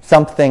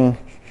 something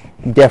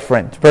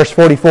different. Verse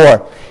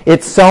 44,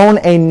 it's sown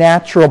a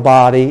natural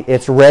body,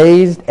 it's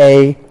raised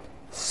a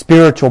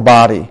spiritual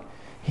body.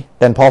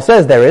 Then Paul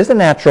says there is a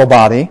natural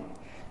body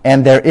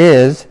and there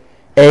is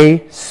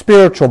a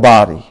spiritual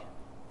body.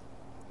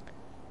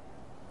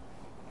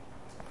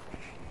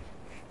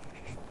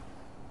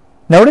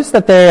 Notice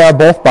that they are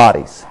both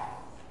bodies.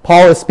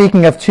 Paul is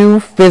speaking of two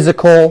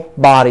physical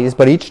bodies,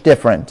 but each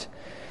different.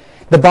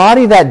 The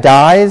body that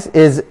dies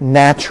is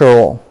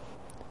natural.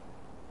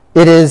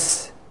 It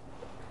is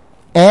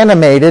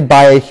animated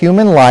by a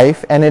human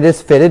life, and it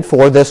is fitted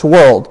for this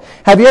world.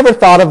 Have you ever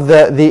thought of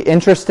the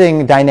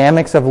interesting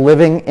dynamics of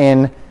living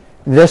in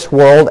this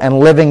world and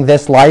living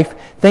this life?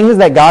 Things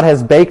that God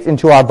has baked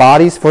into our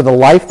bodies for the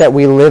life that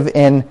we live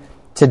in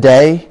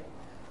today.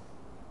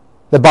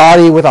 The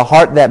body with a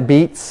heart that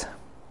beats,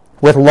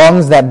 with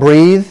lungs that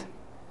breathe,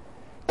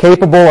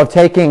 capable of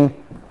taking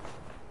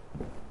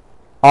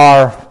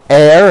our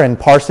air and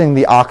parsing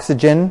the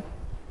oxygen,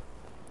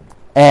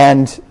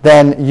 and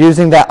then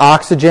using that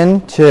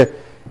oxygen to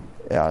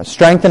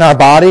strengthen our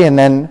body, and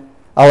then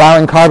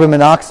allowing carbon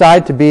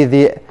monoxide to be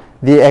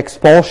the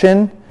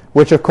expulsion,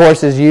 which of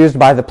course is used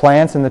by the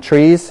plants and the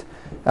trees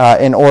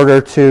in order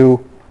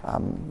to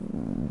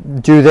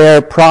do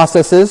their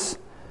processes.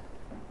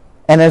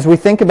 And as we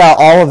think about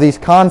all of these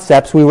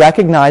concepts, we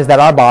recognize that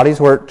our bodies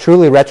were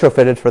truly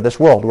retrofitted for this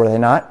world, were they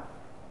not?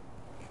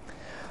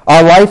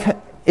 Our life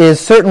is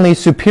certainly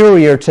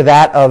superior to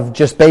that of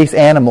just base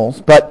animals,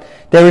 but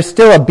there is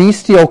still a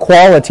bestial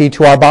quality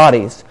to our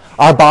bodies.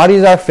 Our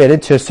bodies are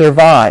fitted to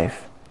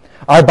survive.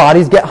 Our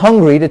bodies get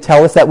hungry to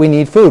tell us that we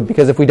need food,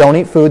 because if we don't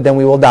eat food, then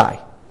we will die.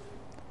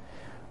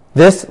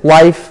 This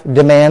life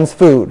demands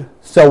food,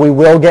 so we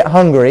will get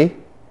hungry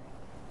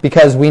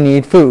because we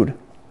need food.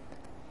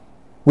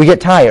 We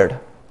get tired,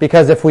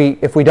 because if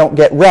we don't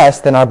get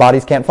rest, then our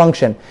bodies can't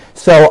function.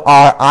 So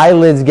our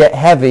eyelids get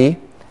heavy,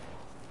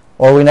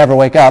 or we never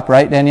wake up,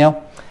 right,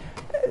 Danielle?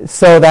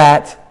 So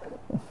that,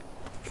 a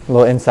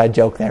little inside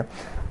joke there.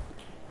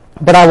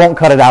 But I won't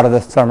cut it out of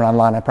the sermon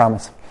online, I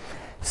promise.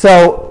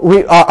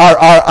 So our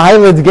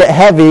eyelids get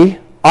heavy,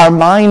 our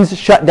minds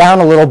shut down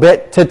a little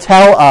bit to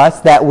tell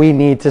us that we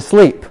need to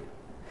sleep.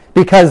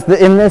 Because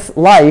in this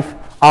life,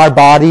 our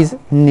bodies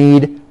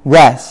need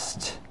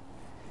rest.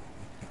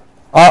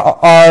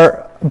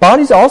 Our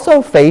bodies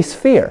also face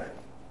fear.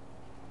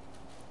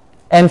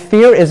 And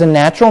fear is a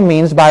natural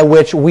means by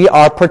which we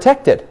are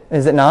protected,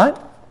 is it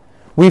not?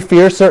 We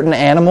fear certain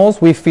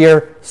animals, we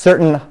fear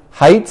certain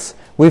heights,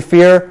 we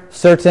fear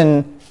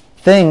certain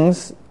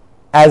things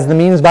as the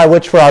means by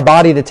which for our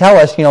body to tell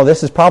us,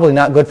 this is probably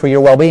not good for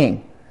your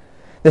well-being.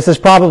 This is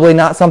probably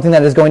not something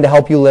that is going to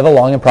help you live a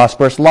long and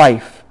prosperous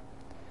life.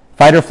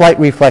 Fight or flight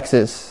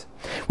reflexes.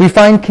 We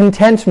find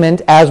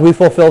contentment as we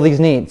fulfill these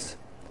needs.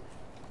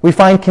 We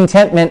find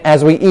contentment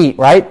as we eat,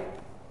 right?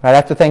 Right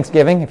after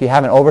Thanksgiving, if you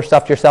haven't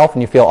overstuffed yourself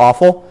and you feel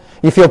awful,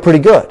 you feel pretty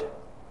good.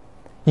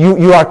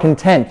 You are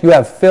content. You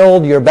have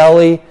filled your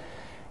belly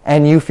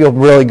and you feel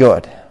really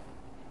good.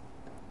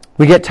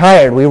 We get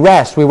tired, we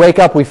rest, we wake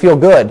up, we feel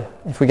good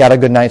if we got a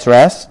good night's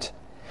rest.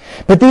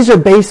 But these are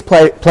base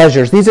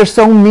pleasures. These are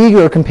so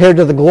meager compared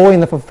to the glory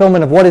and the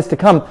fulfillment of what is to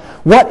come.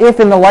 What if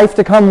in the life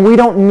to come we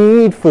don't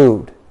need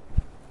food?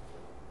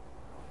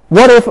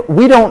 What if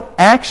we don't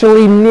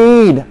actually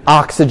need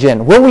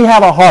oxygen? Will we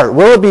have a heart?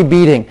 Will it be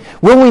beating?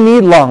 Will we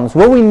need lungs?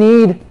 Will we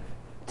need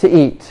to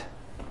eat?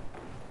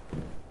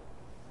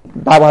 The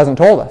Bible hasn't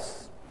told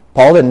us.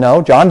 Paul didn't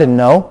know. John didn't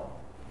know.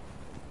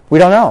 We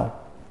don't know.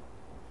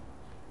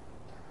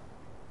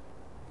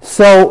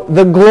 So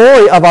the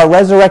glory of our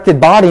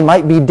resurrected body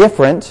might be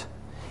different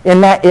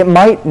in that it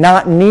might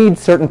not need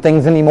certain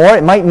things anymore.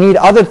 It might need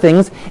other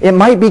things. It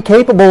might be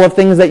capable of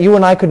things that you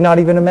and I could not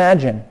even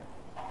imagine.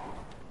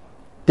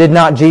 Did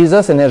not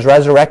Jesus in his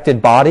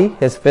resurrected body,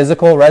 his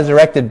physical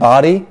resurrected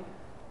body,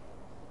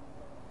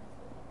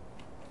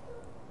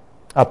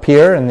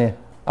 appear in the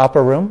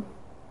upper room?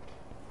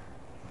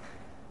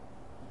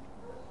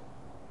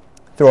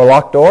 Through a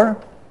locked door?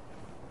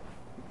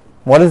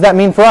 What does that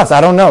mean for us? I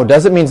don't know.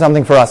 Does it mean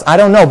something for us? I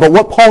don't know. But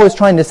what Paul is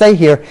trying to say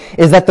here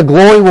is that the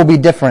glory will be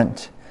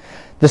different.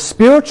 The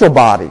spiritual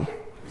body,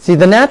 see,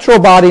 the natural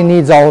body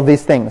needs all of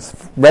these things,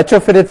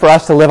 retrofitted for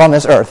us to live on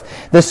this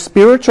earth. The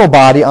spiritual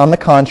body, on the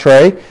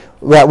contrary,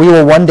 that we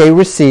will one day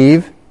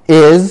receive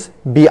is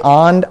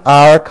beyond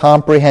our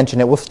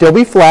comprehension. It will still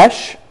be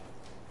flesh,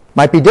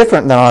 might be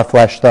different than our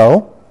flesh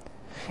though.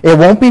 It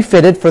won't be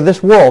fitted for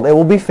this world. It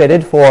will be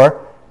fitted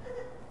for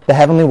the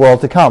heavenly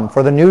world to come,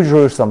 for the new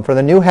Jerusalem, for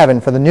the new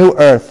heaven, for the new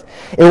earth.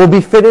 It will be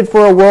fitted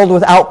for a world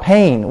without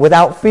pain,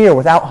 without fear,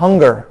 without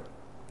hunger.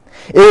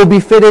 It will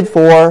be fitted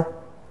for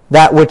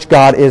that which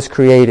God is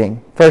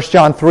creating. 1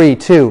 John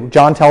 3:2,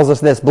 John tells us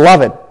this,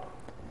 Beloved,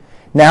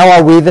 now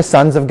are we the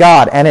sons of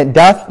God, and it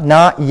doth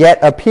not yet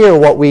appear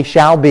what we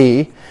shall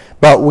be,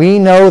 but we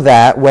know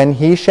that when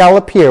he shall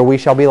appear, we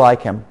shall be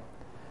like him.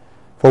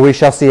 For we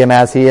shall see him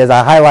as he is.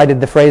 I highlighted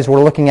the phrase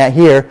we're looking at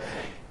here.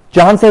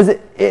 John says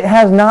it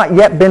has not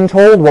yet been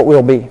told what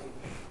we'll be.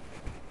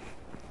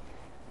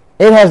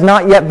 It has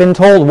not yet been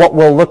told what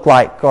we'll look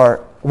like,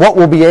 or what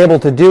we'll be able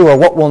to do, or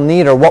what we'll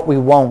need, or what we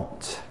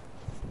won't.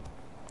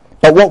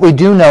 But what we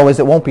do know is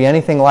it won't be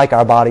anything like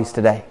our bodies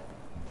today.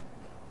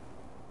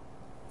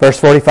 Verse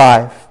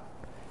 45,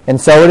 and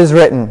so it is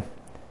written,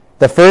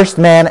 the first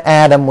man,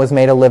 Adam, was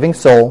made a living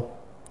soul.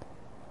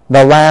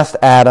 The last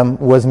Adam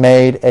was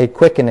made a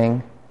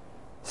quickening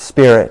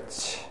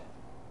spirit.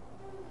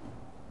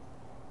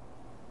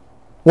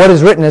 What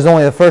is written is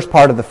only the first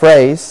part of the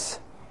phrase.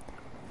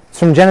 It's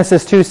from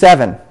Genesis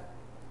 2:7.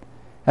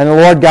 And the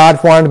Lord God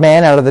formed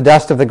man out of the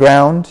dust of the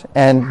ground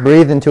and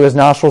breathed into his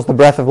nostrils the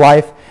breath of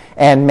life,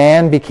 and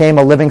man became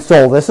a living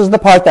soul. This is the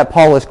part that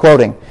Paul is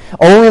quoting.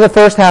 Only the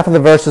first half of the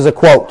verse is a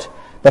quote.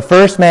 The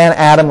first man,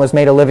 Adam, was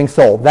made a living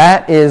soul.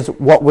 That is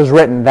what was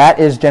written. That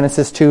is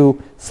Genesis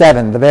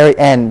 2:7, the very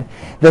end.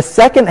 The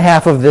second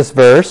half of this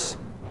verse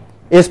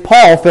is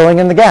Paul filling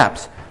in the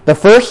gaps. The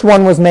first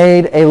one was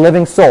made a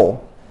living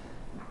soul,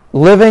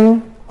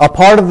 living a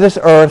part of this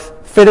earth,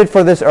 fitted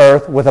for this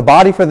earth, with a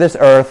body for this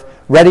earth,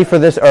 ready for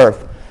this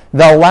earth.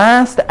 The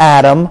last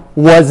Adam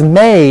was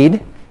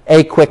made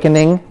a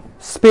quickening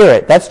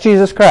spirit. That's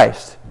Jesus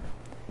Christ.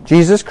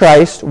 Jesus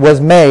Christ was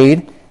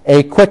made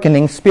a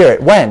quickening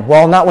spirit. When?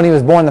 Well, not when he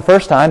was born the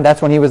first time.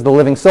 That's when he was the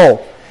living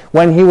soul.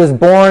 When he was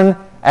born,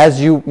 as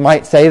you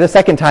might say, the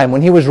second time.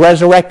 When he was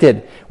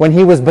resurrected. When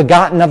he was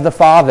begotten of the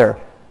Father.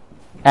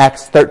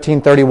 Acts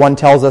 13:31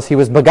 tells us he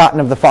was begotten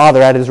of the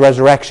Father at his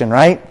resurrection,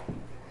 right?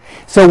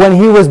 So when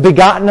he was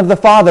begotten of the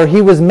Father,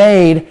 he was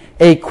made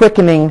a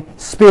quickening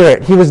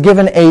spirit. He was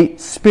given a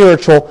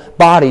spiritual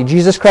body.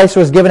 Jesus Christ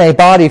was given a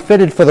body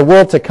fitted for the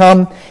world to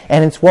come,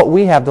 and it's what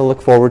we have to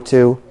look forward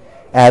to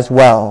as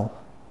well.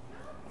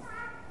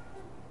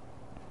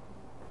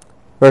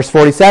 Verse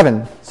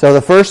 47, so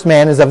the first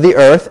man is of the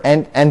earth,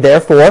 and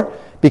therefore,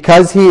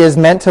 because he is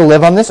meant to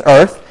live on this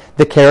earth,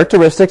 the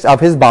characteristics of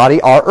his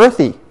body are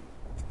earthy.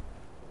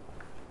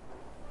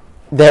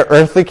 They're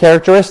earthly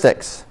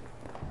characteristics.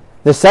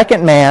 The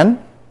second man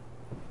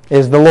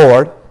is the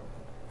Lord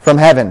from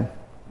heaven.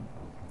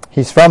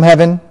 He's from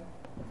heaven,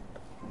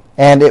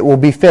 and it will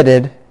be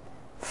fitted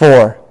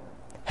for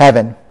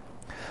heaven.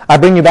 I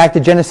bring you back to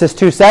Genesis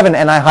 2:7,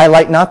 and I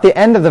highlight not the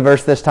end of the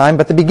verse this time,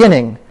 but the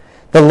beginning.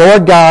 The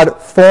Lord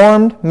God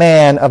formed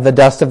man of the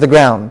dust of the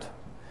ground.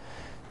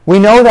 We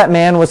know that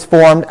man was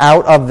formed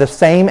out of the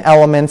same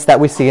elements that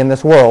we see in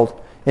this world.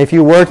 If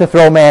you were to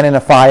throw man in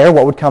a fire,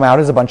 what would come out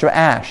is a bunch of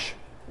ash.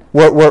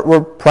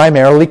 We're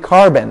primarily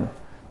carbon.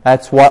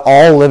 That's what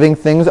all living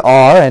things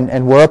are,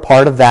 and we're a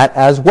part of that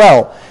as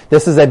well.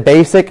 This is a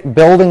basic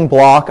building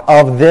block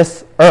of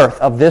this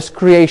earth, of this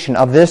creation,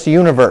 of this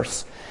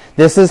universe.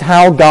 This is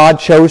how God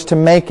chose to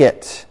make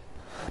it.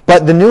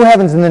 But the new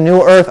heavens and the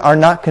new earth are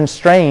not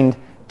constrained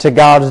to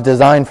God's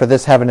design for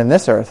this heaven and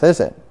this earth, is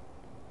it?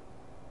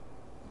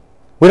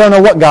 We don't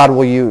know what God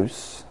will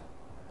use.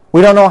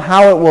 We don't know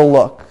how it will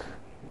look.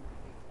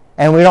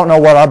 And we don't know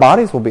what our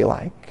bodies will be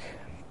like.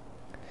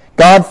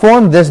 God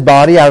formed this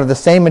body out of the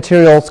same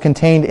materials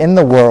contained in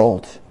the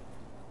world.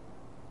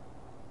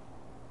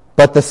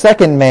 But the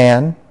second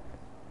man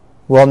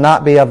will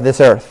not be of this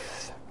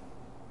earth.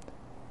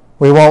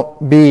 We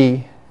won't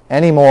be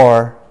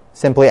anymore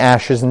simply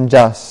ashes and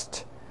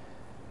dust.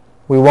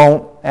 We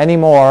won't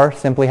anymore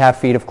simply have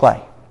feet of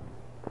clay.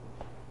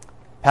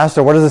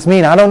 Pastor, what does this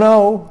mean? I don't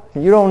know.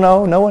 You don't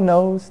know. No one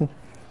knows.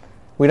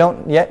 We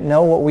don't yet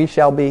know what we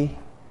shall be.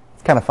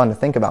 It's kind of fun to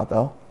think about,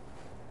 though.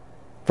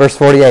 Verse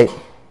 48.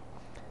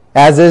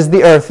 As is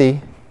the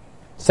earthy,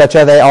 such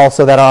are they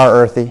also that are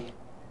earthy.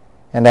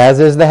 And as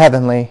is the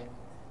heavenly,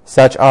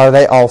 such are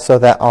they also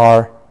that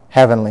are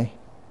heavenly.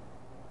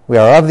 We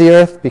are of the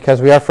earth because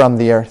we are from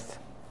the earth.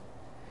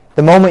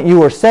 The moment you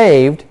were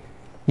saved,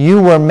 you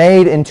were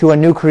made into a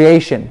new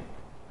creation,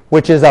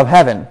 which is of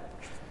heaven.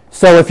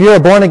 So if you're a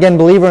born-again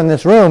believer in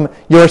this room,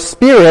 your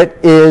spirit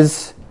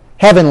is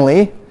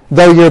heavenly,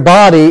 though your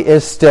body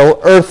is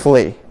still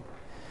earthly.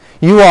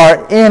 You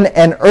are in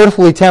an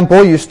earthly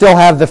temple. You still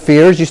have the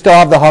fears. You still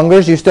have the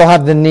hungers. You still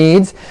have the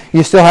needs.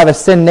 You still have a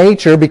sin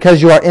nature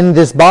because you are in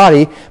this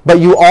body, but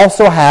you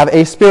also have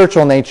a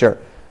spiritual nature.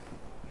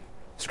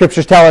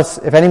 Scriptures tell us,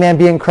 if any man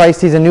be in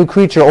Christ, he's a new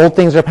creature. Old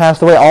things are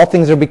passed away. All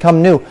things are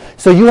become new.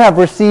 So you have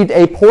received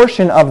a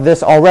portion of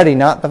this already,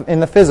 not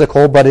in the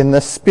physical, but in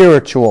the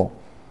spiritual.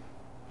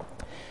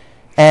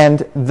 And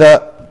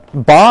the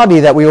body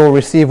that we will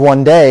receive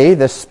one day,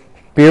 the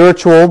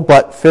spiritual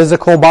but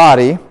physical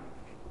body,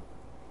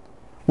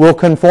 will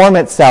conform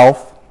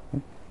itself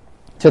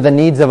to the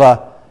needs of an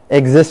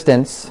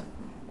existence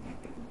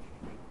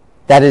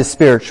that is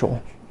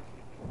spiritual.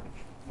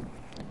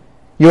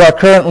 You are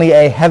currently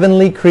a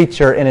heavenly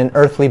creature in an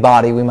earthly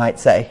body, we might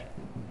say,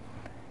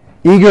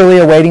 eagerly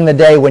awaiting the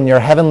day when your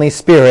heavenly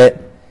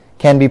spirit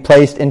can be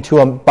placed into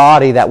a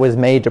body that was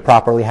made to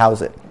properly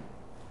house it.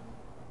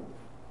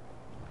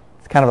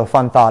 It's kind of a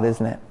fun thought,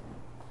 isn't it?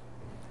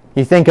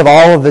 You think of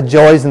all of the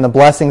joys and the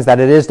blessings that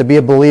it is to be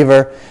a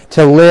believer,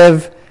 to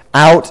live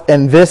out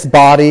in this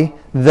body,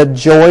 the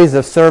joys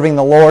of serving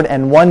the Lord,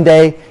 and one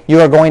day you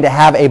are going to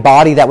have a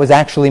body that was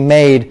actually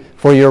made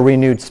for your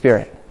renewed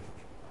spirit.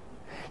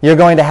 You're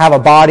going to have a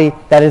body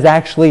that is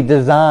actually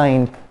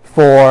designed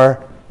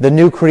for the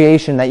new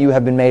creation that you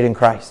have been made in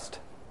Christ.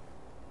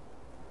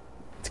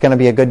 going to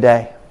be a good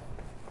day.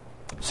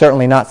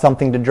 Certainly not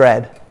something to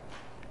dread.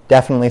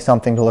 Definitely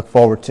something to look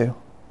forward to.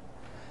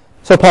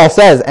 So Paul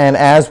says, and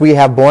as we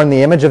have borne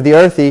the image of the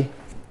earthy,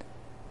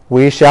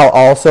 we shall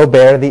also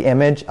bear the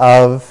image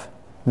of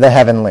the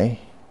heavenly.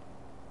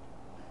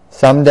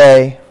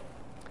 Someday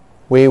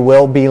we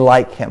will be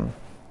like him.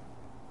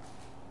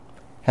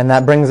 And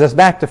that brings us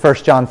back to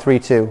 1 John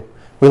 3:2.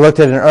 We looked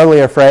at an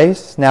earlier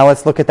phrase. Now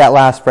let's look at that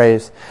last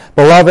phrase.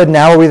 Beloved,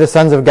 now are we the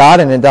sons of God,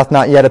 and it doth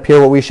not yet appear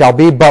what we shall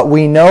be. But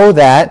we know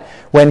that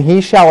when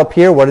he shall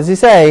appear, what does he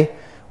say?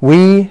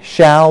 We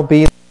shall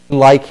be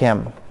like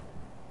him.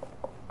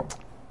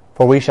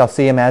 For we shall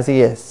see him as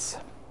he is.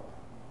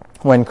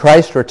 When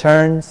Christ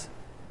returns,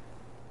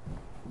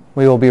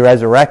 we will be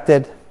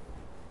resurrected.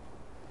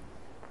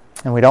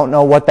 And we don't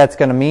know what that's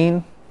going to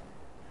mean,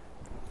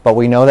 but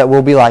we know that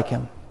we'll be like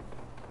him.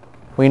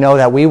 We know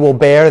that we will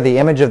bear the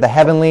image of the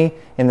heavenly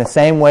in the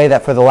same way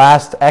that for the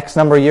last X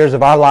number of years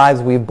of our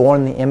lives, we've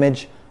borne the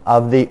image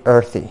of the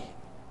earthy.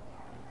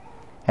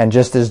 And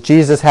just as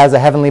Jesus has a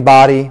heavenly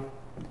body,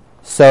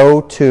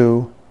 so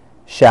too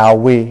shall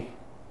we.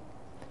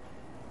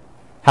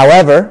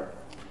 However,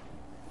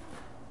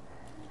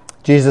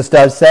 Jesus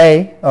does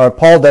say, or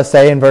Paul does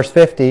say in verse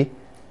 50,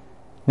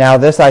 now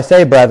this I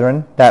say,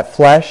 brethren, that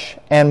flesh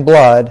and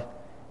blood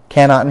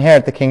cannot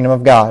inherit the kingdom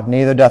of God,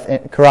 neither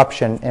doth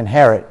corruption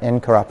inherit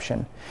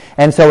incorruption.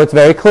 And so it's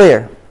very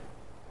clear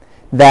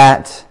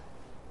that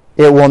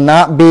it will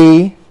not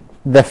be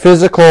the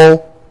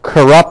physical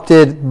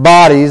corrupted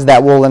bodies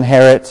that will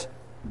inherit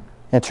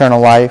eternal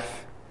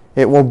life.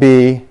 It will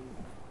be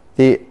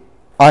the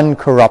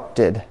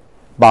uncorrupted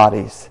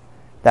bodies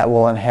that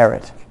will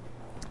inherit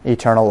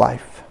eternal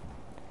life.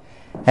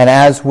 And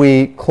as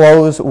we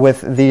close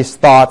with these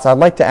thoughts, I'd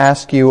like to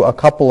ask you a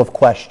couple of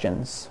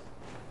questions.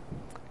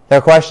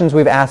 They're questions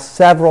we've asked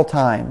several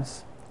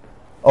times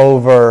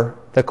over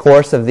the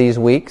course of these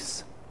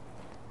weeks,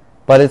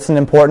 but it's an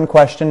important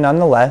question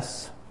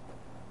nonetheless.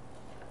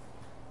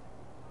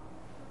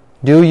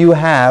 Do you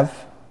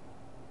have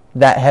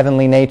that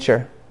heavenly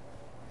nature?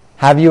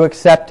 Have you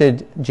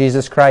accepted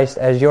Jesus Christ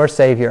as your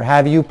Savior?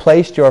 Have you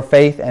placed your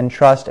faith and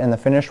trust in the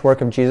finished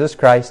work of Jesus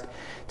Christ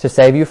to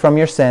save you from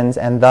your sins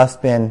and thus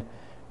been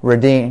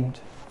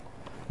redeemed?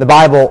 The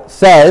Bible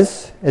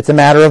says it's a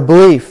matter of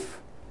belief.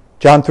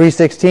 John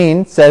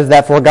 3:16 says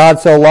that for God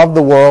so loved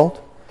the world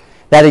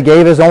that he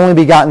gave his only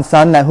begotten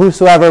Son, that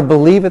whosoever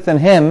believeth in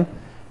him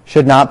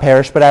should not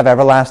perish but have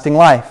everlasting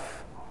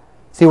life.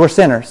 See, we're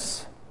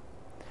sinners.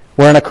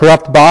 We're in a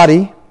corrupt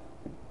body,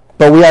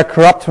 but we are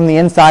corrupt from the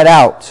inside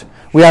out.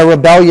 We are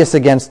rebellious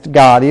against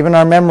God. Even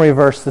our memory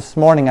verse this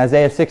morning,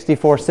 Isaiah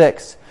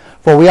 64:6.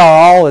 For we are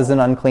all as an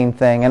unclean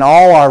thing, and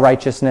all our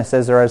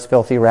righteousnesses are as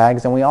filthy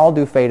rags, and we all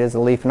do fade as a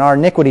leaf, and our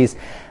iniquities,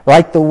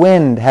 like the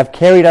wind, have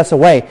carried us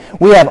away.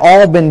 We have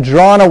all been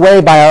drawn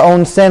away by our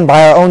own sin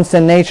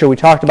nature. We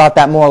talked about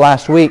that more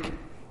last week.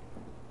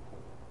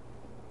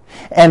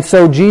 And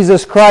so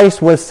Jesus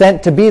Christ was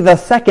sent to be the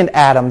second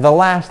Adam, the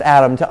last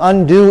Adam, to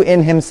undo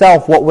in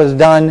himself what was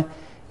done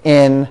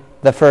in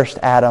the first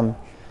Adam.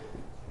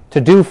 To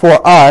do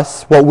for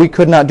us what we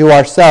could not do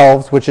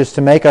ourselves, which is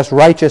to make us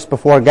righteous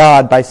before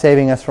God by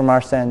saving us from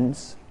our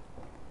sins.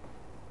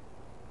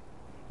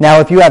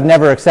 Now, if you have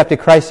never accepted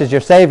Christ as your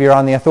Savior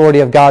on the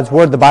authority of God's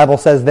Word, the Bible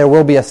says there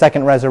will be a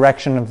second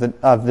resurrection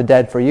of the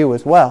dead for you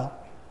as well.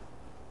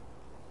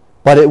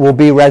 But it will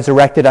be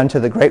resurrected unto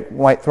the great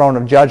white throne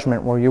of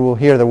judgment, where you will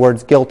hear the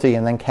words guilty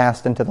and then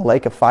cast into the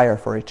lake of fire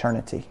for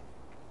eternity.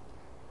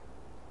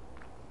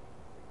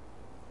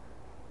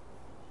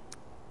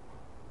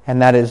 And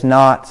that is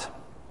not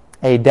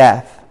a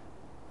death,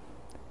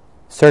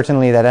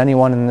 certainly, that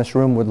anyone in this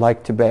room would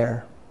like to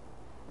bear,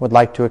 would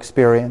like to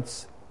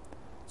experience.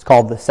 It's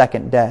called the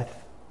second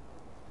death.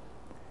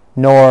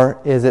 Nor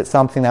is it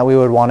something that we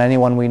would want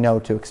anyone we know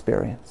to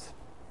experience.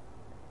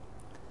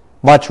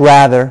 Much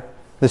rather,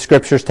 the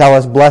Scriptures tell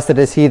us, blessed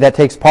is he that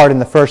takes part in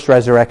the first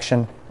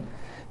resurrection,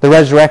 the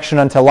resurrection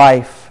unto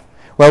life,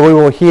 where we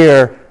will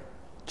hear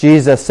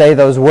Jesus say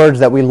those words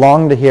that we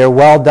long to hear,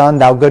 well done,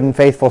 thou good and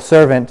faithful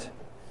servant,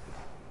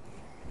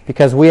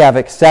 because we have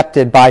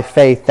accepted by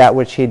faith that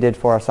which he did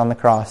for us on the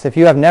cross. If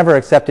you have never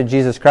accepted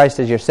Jesus Christ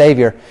as your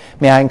Savior,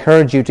 may I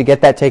encourage you to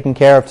get that taken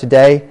care of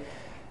today.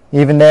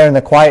 Even there in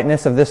the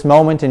quietness of this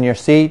moment in your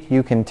seat,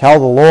 you can tell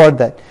the Lord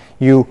that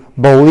you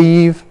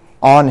believe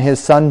on his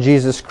Son,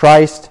 Jesus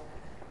Christ.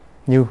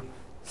 You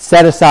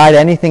set aside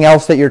anything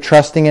else that you're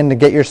trusting in to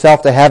get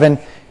yourself to heaven.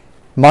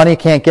 Money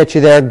can't get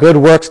you there. Good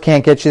works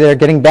can't get you there.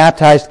 Getting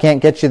baptized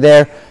can't get you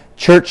there.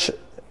 Church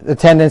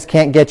attendance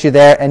can't get you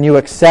there, and you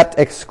accept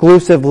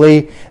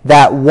exclusively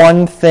that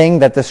one thing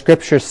that the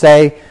Scriptures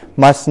say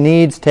must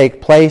needs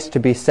take place to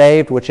be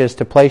saved, which is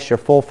to place your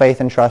full faith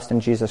and trust in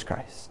Jesus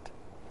Christ.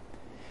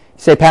 You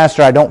say,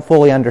 Pastor, I don't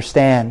fully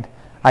understand.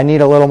 I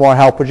need a little more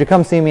help. Would you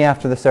come see me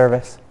after the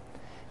service?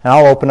 And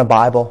I'll open a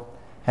Bible,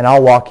 and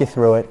I'll walk you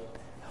through it.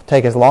 It'll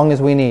take as long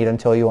as we need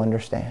until you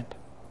understand.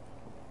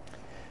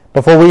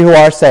 But for we who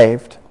are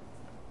saved,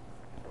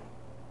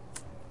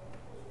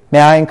 may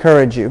I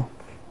encourage you,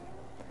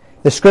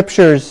 The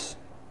Scriptures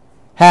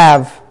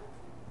have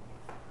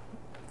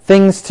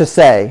things to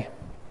say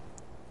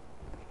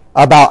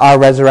about our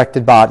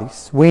resurrected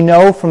bodies. We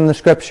know from the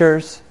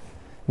Scriptures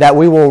that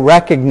we will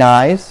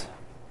recognize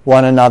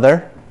one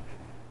another.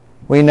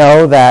 We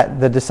know that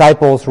the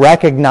disciples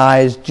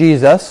recognized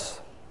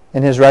Jesus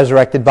in his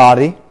resurrected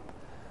body.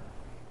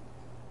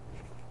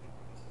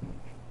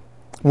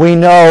 We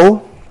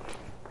know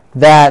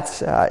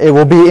that it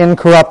will be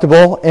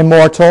incorruptible,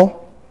 immortal,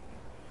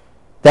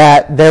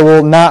 that there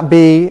will not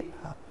be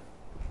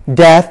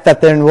death, that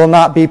there will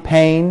not be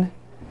pain,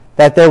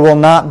 that there will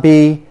not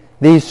be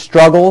these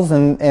struggles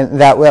and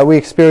that we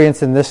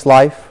experience in this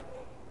life.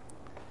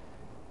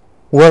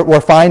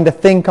 We're fine to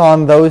think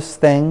on those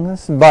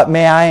things, but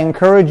may I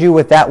encourage you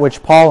with that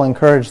which Paul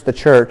encouraged the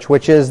church,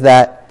 which is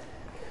that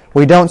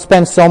we don't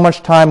spend so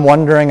much time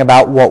wondering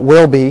about what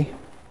will be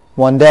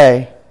one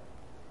day,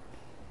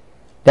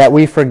 that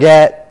we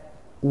forget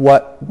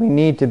what we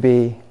need to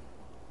be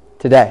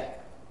today.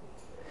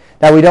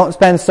 That we don't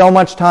spend so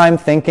much time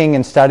thinking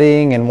and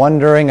studying and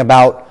wondering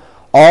about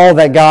all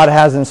that God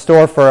has in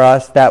store for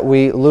us that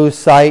we lose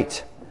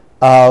sight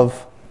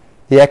of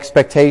the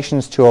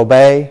expectations to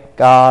obey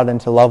God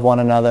and to love one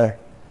another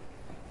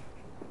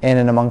in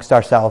and amongst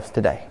ourselves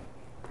today.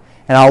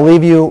 And I'll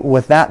leave you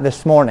with that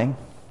this morning,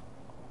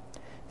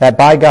 that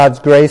by God's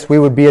grace we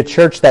would be a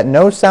church that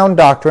knows sound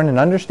doctrine and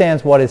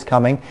understands what is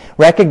coming,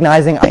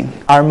 recognizing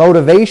our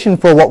motivation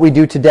for what we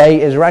do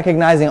today is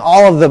recognizing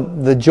all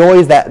of the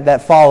joys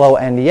that follow,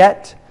 and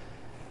yet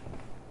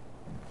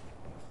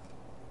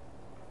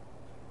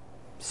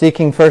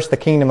seeking first the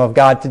kingdom of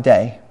God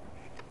today,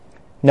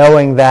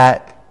 knowing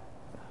that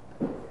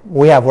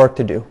we have work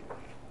to do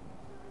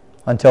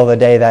until the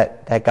day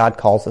that God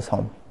calls us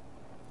home.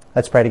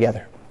 Let's pray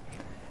together.